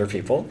transgender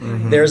people.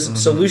 There's a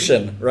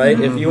solution, right?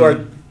 If you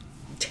are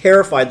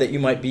terrified that you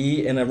might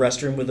be in a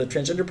restroom with a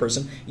transgender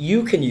person,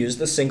 you can use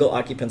the single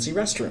occupancy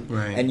restroom,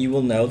 and you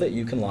will know that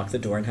you can lock the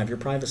door and have your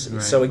privacy.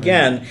 So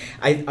again,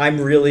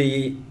 I'm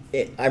really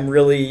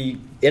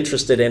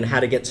interested in how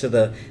to get to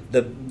the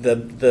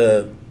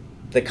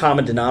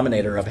common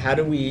denominator of how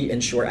do we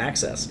ensure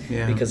access?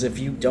 Because if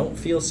you don't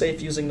feel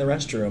safe using the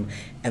restroom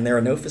and there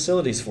are no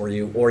facilities for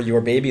you or your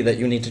baby that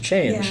you need to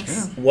change,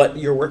 what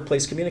your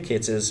workplace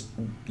communicates is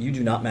you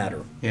do not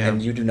matter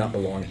and you do not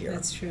belong here.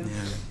 That's true.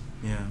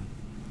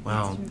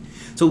 Wow.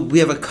 So we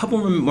have a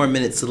couple more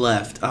minutes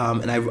left,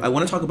 and I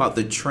want to talk about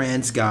the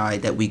trans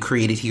guide that we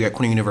created here at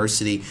Cornell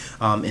University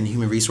in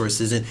Human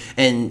Resources,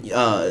 and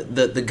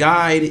the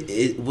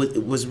guide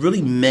was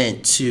really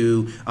meant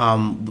to,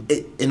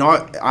 in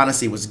all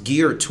honesty, was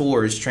geared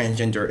towards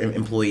transgender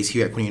employees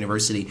here at Cornell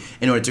University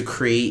in order to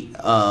create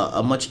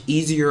a much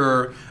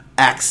easier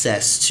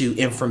access to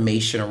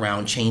information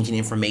around changing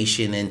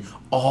information and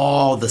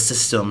all the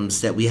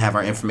systems that we have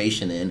our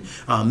information in,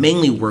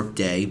 mainly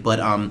Workday. But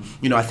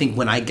I think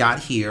when I got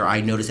here,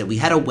 I noticed that we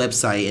had a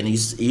website, and it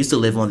used to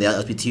live on the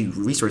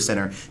LGBT Resource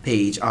Center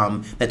page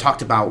that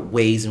talked about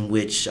ways in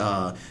which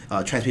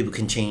trans people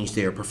can change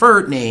their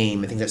preferred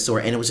name and things of that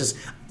sort. And it was just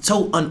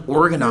so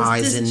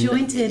unorganized and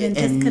disjointed and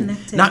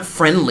disconnected, not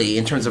friendly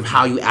in terms of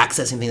how you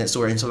access anything of that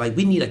sort. And so,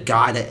 we need a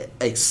guide that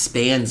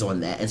expands on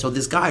that. And so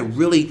this guide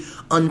really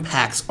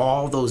unpacks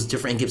all those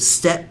different and gives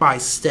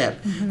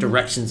step-by-step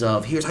directions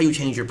of here's how you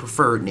change your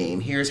preferred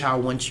name. Here's how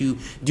once you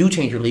do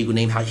change your legal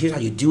name, here's how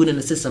you do it in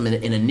the system and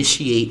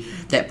initiate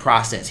that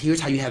process. Here's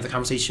how you have the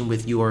conversation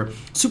with your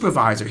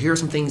supervisor. Here are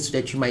some things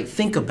that you might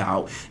think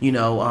about.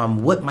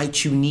 What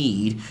might you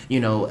need?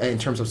 In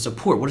terms of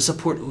support. What does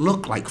support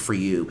look like for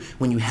you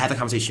when you have a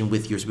conversation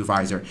with your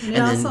supervisor? It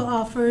also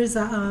offers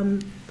a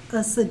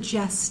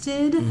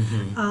suggested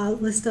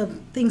list of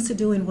things to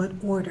do in what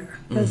order,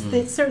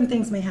 because certain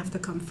things may have to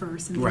come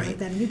first and things like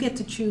that. And you get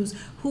to choose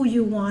who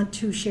you want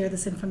to share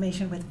this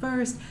information with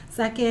first,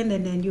 second,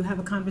 and then you have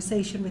a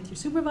conversation with your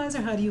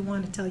supervisor. How do you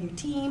want to tell your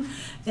team,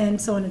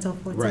 and so on and so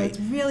forth. So it's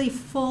really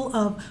full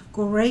of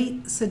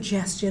great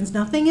suggestions.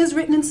 Nothing is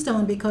written in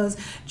stone because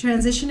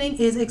transitioning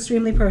is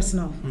extremely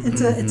personal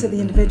into the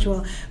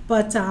individual.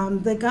 But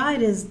the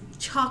guide is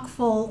chock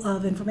full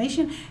of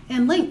information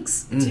and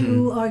links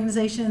to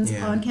organizations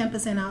on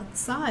campus and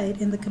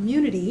outside in the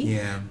community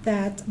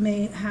that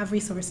may have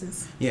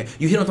resources.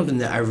 You hit on something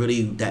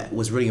that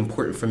was really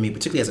important for me,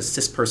 particularly as a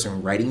cis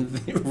person writing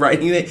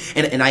it,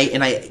 and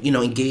I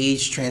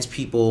engage trans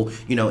people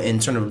in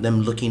sort of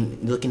them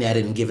looking at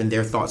it and giving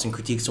their thoughts and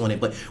critiques on it.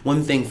 But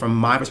one thing from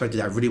my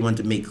perspective I really wanted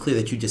to make clear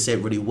that you just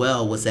said really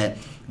well was that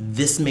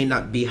this may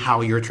not be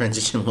how your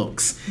transition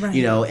looks,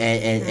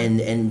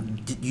 and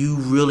you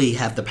really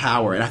have the power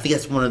power. And I think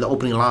that's one of the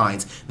opening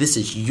lines. This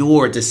is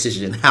your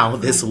decision how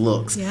this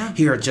looks. Yeah.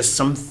 Here are just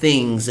some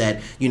things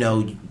that,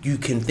 you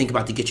can think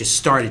about to get you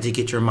started, to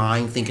get your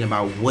mind thinking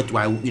about what do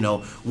I,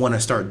 want to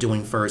start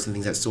doing first and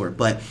things of that sort.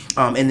 But,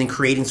 and then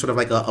creating sort of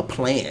like a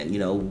plan,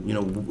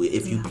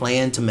 if you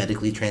plan to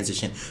medically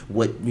transition,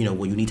 what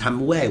you need time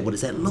away, what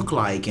does that look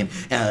like? And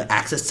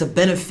access to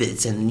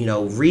benefits and,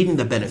 reading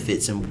the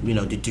benefits and,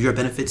 do your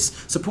benefits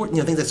support,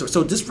 things that sort.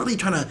 So just really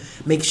trying to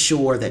make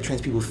sure that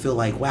trans people feel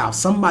like, wow,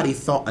 somebody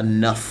thought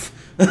enough.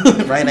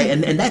 Right,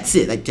 and that's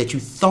it. Like that you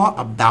thought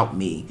about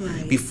me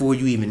before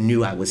you even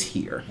knew I was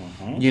here.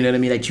 You know what I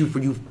mean? Like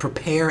you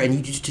prepare, and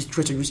you just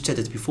Trisha, you said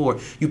this before.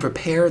 You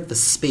prepared the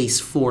space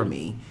for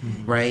me,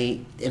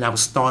 right? And I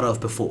was thought of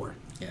before.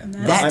 Yeah.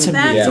 That to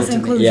me is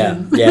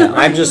inclusion. Yeah.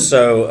 I'm just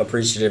so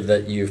appreciative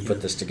that you've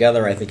put this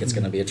together. I think it's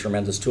going to be a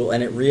tremendous tool,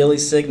 and it really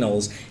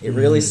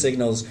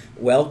signals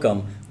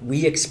welcome.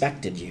 We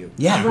expected you.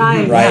 Yeah.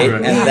 Right.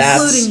 And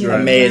that's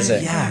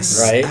amazing. Yes.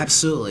 Right.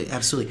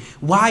 Absolutely.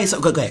 Why is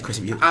go ahead,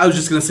 Chris? I was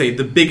just going to say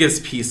the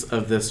biggest piece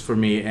of this for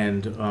me,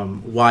 and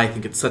why I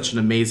think it's such an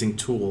amazing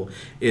tool,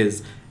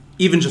 is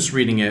even just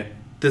reading it.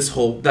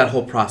 That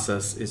whole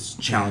process is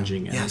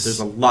challenging, and there's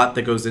a lot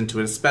that goes into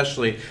it,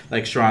 especially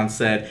like Sharon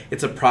said,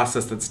 it's a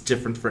process that's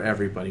different for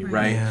everybody,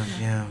 right?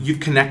 Yeah. You've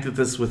connected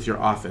this with your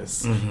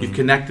office. You've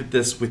connected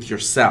this with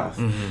yourself.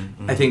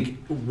 I think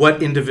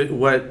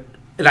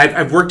and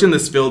I've worked in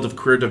this field of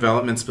career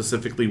development,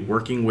 specifically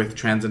working with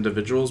trans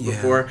individuals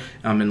before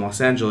in Los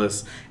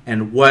Angeles.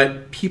 And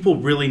what people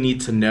really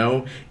need to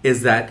know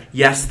is that,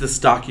 yes, this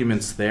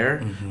document's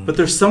there, but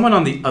there's someone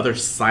on the other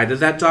side of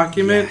that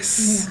document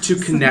to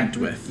connect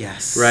with.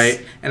 Yes.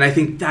 Right? And I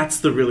think that's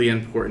the really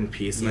important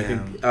piece. And I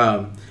think,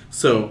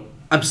 so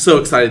I'm so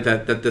excited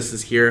that this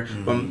is here.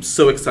 But I'm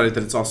so excited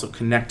that it's also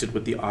connected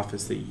with the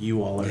office that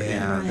you all are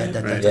in.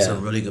 That's a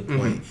really good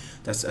point.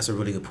 That's a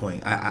really good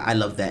point. I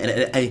love that,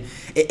 and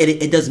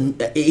it does,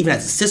 even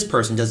as a cis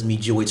person, does me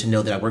joy to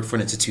know that I work for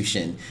an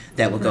institution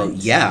that will go,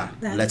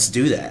 let's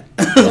do that.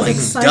 Like,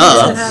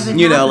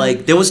 duh,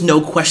 like there was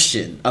no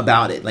question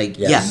about it. Like,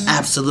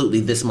 absolutely,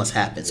 this must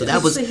happen. So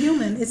that was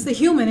It's the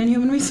human in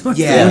human resources.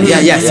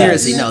 Yeah.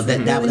 Seriously, no,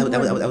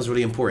 that was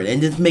really important,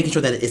 and just making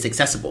sure that it's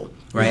accessible,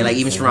 right? Like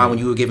even Sharon, when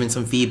you were giving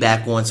some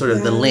feedback on sort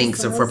of the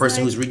links for a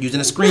person who's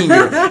using a screen,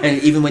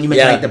 and even when you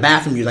mentioned like the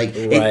bathroom, you're like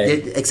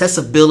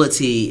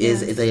accessibility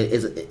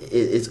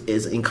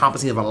is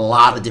encompassing of a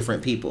lot of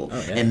different people,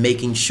 and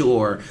making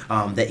sure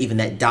that even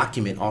that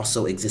document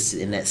also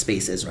existed in that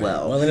space as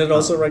well. Well, and it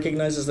also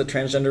recognizes that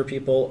transgender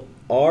people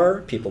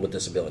are people with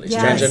disabilities.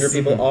 Transgender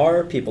people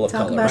are people of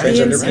color.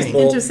 Transgender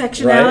people,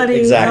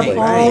 intersectionality of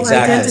all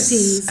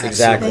identities.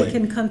 Exactly. They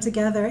can come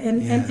together,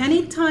 and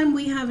anytime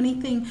we have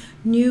anything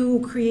new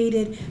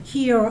created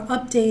here or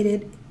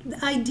updated,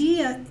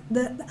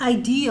 the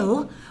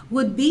ideal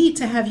would be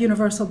to have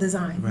universal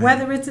design,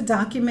 whether it's a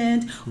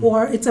document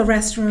or it's a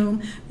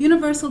restroom.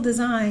 Universal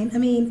design, I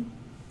mean,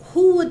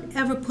 who would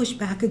ever push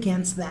back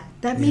against that?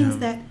 That means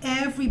that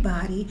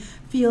everybody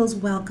feels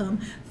welcome,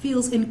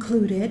 feels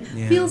included,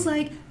 feels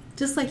like,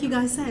 just like you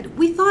guys said,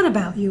 we thought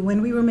about you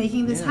when we were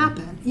making this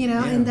happen,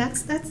 and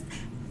that's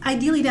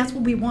ideally, that's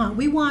what we want.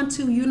 We want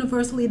to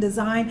universally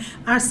design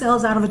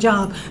ourselves out of a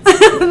job.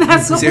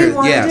 That's what we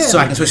want to do. So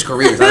I can switch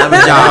careers. I have a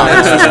job, I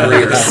can switch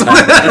careers.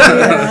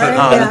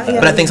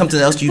 But I think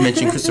something else you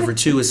mentioned, Christopher,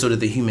 too, is sort of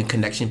the human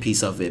connection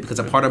piece of it. Because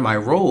a part of my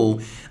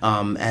role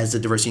as the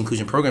Diversity and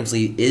Inclusion Programs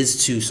Lead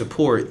is to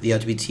support the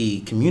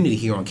LGBT community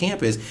here on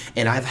campus.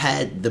 And I've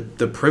had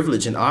the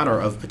privilege and honor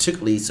of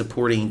particularly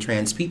supporting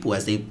trans people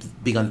as they've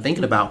begun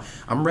thinking about,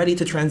 I'm ready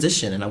to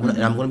transition, and I'm going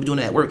to be doing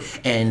that work,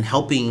 and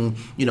helping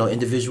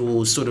individuals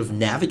sort of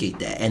navigate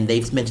that. And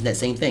they've mentioned that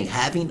same thing,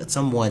 having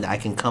someone that I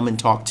can come and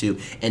talk to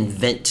and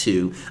vent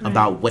to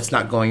about what's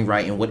not going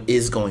right and what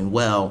is going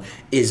well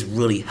is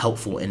really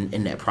helpful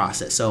in that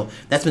process. So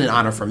that's been an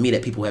honor for me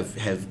that people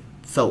have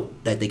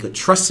felt that they could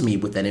trust me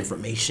with that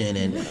information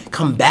and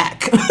come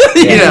back,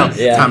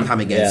 time and time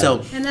again.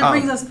 So, and that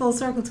brings us full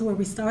circle to where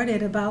we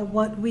started about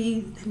what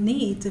we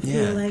need to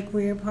feel like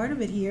we're a part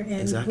of it here.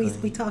 And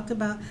we talked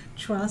about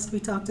trust, we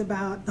talked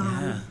about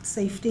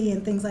safety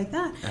and things like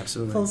that.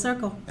 Absolutely. Full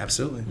circle.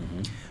 Absolutely.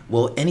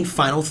 Well, any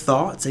final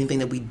thoughts? Anything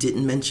that we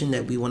didn't mention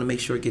that we want to make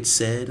sure gets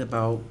said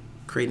about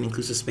creating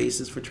inclusive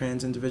spaces for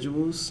trans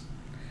individuals?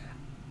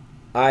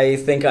 I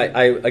think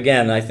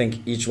I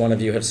think each one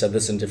of you have said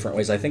this in different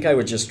ways. I think I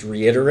would just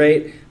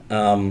reiterate,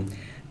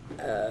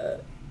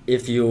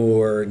 if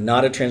you're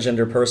not a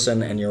transgender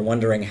person and you're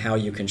wondering how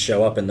you can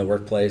show up in the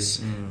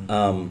workplace,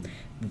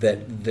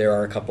 that there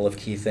are a couple of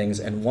key things.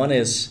 And one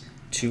is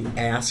to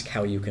ask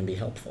how you can be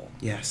helpful.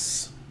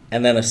 Yes.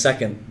 And then the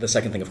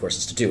second thing, of course,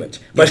 is to do it.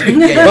 But,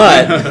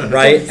 Yeah.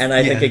 right? And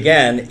I think, Yeah.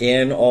 again,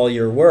 in all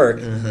your work,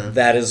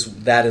 that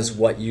is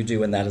what you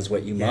do and that is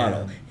what you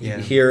model. Yeah.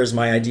 Here is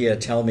my idea.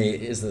 Tell me,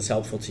 is this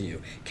helpful to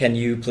you? Can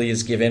you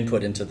please give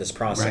input into this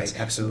process?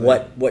 Right, absolutely.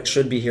 What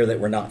should be here that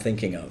we're not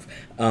thinking of?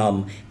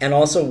 And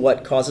also,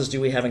 what causes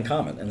do we have in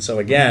common? And so,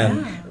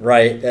 again,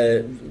 right,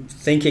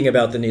 thinking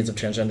about the needs of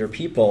transgender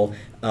people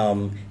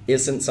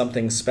isn't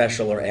something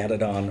special or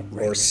added on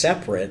or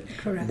separate.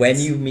 Correct. When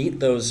you meet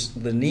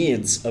the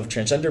needs of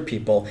transgender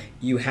people,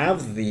 you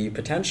have the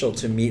potential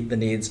to meet the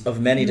needs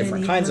of many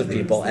different kinds of others,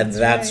 people, and that's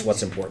that's right.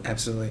 what's important.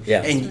 Absolutely.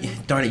 Yeah.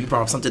 And darn it, you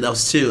brought up something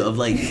else too. Of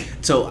like,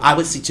 so I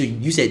would say too.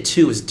 You said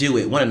 2 is do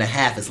it.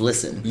 1.5 is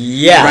listen.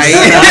 Yes. Right?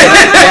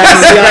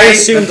 I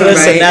assumed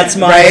listen. Right. That's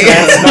my Right.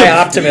 that's my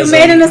optimism. You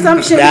made an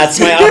assumption. That's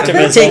my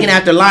optimism. Taking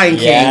after Lion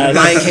King, Yes.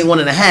 Lion King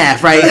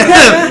 1.5, right?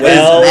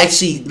 Well,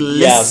 actually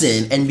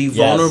listen and be Yes.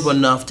 vulnerable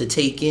enough to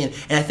take in.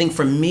 And I think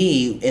for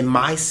me, in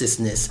my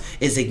cisness,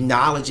 is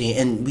acknowledging,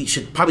 and we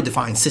should probably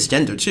define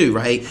cisgender too,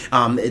 right?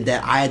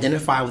 That I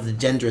identify with the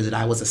gender that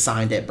I was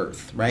assigned at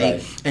birth,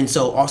 right? And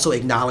so also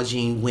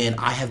acknowledging when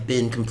I have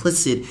been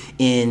complicit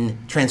in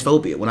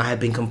transphobia, when I have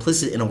been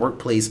complicit in a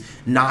workplace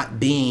not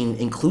being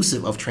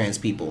inclusive of trans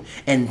people.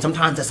 And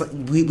sometimes that's like,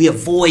 we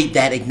avoid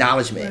that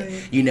acknowledgement,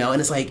 you know,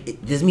 and it's like,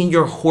 it doesn't mean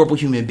you're a horrible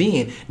human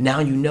being. Now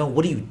you know,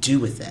 what do you do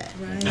with that?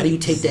 Right. How do you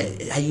take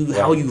that?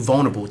 How are you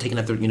vulnerable? Taking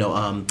after, you know,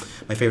 one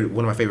of my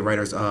favorite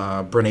writers,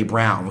 Brene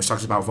Brown, which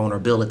talks about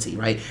vulnerability,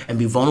 right? And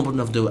be vulnerable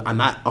enough to do it. I'm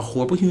not a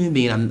horrible human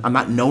being. I'm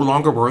not no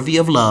longer worthy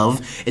of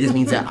love. It just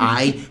means that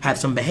I have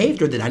some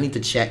behavior that I need to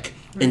check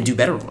and do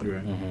better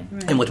on.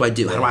 And what do I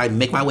do? How do I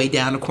make my way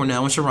down to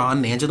Cornell and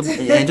Sharon and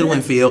Angela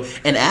Winfield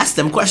and ask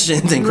them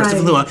questions, and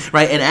Christopher Lewin,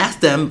 right? And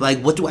ask them,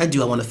 like, what do? I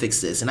want to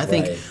fix this. And I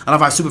think a lot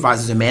of our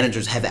supervisors and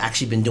managers have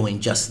actually been doing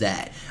just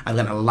that. I've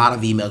gotten a lot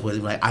of emails where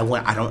they're like, I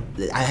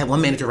had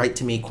one manager write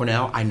to me,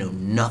 Cornell, I know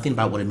nothing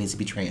about what it means to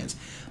be trans,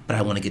 but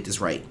I want to get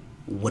this right.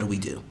 What do we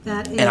do?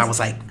 And I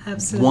was like,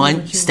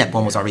 step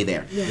one was already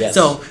there. Yes.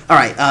 So, all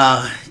right,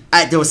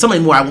 there was so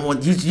many more I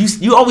want.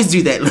 You always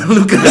do that,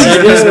 Luca.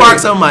 You spark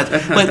so much.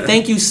 But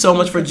thank you so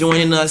much for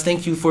joining us.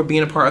 Thank you for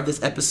being a part of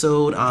this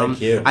episode.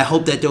 Thank you. I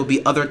hope that there will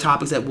be other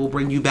topics that we'll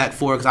bring you back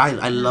for, because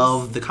I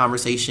love the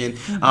conversation.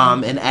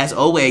 And as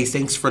always,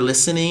 thanks for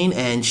listening,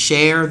 and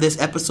share this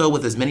episode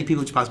with as many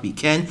people as you possibly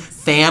can.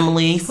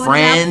 Family,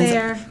 friends.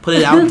 Put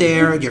it out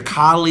there, your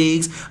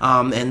colleagues.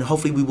 And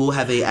hopefully we will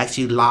have a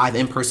actually live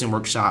in-person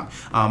workshop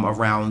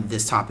around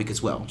this topic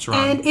as well. Sharon.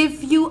 And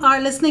if you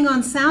are listening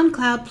on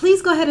SoundCloud,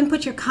 please go ahead and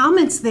put your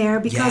comments there,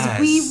 because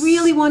we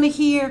really want to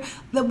hear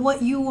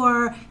what you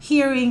are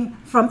hearing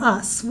from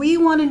us. We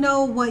want to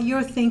know what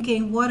you're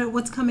thinking,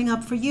 what's coming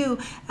up for you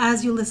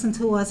as you listen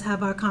to us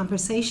have our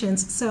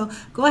conversations. So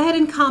go ahead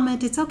and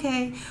comment. It's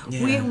okay.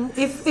 Yeah.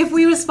 If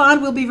we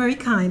respond, we'll be very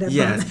kind. I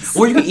promise.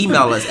 Or you can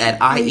email us at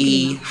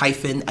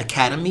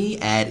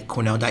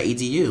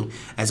ie-academy@cornell.edu.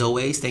 As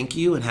always, thank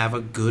you, and have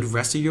a good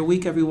rest of your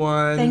week,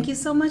 everyone. Thank you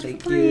so much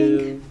Thank for playing.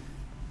 you.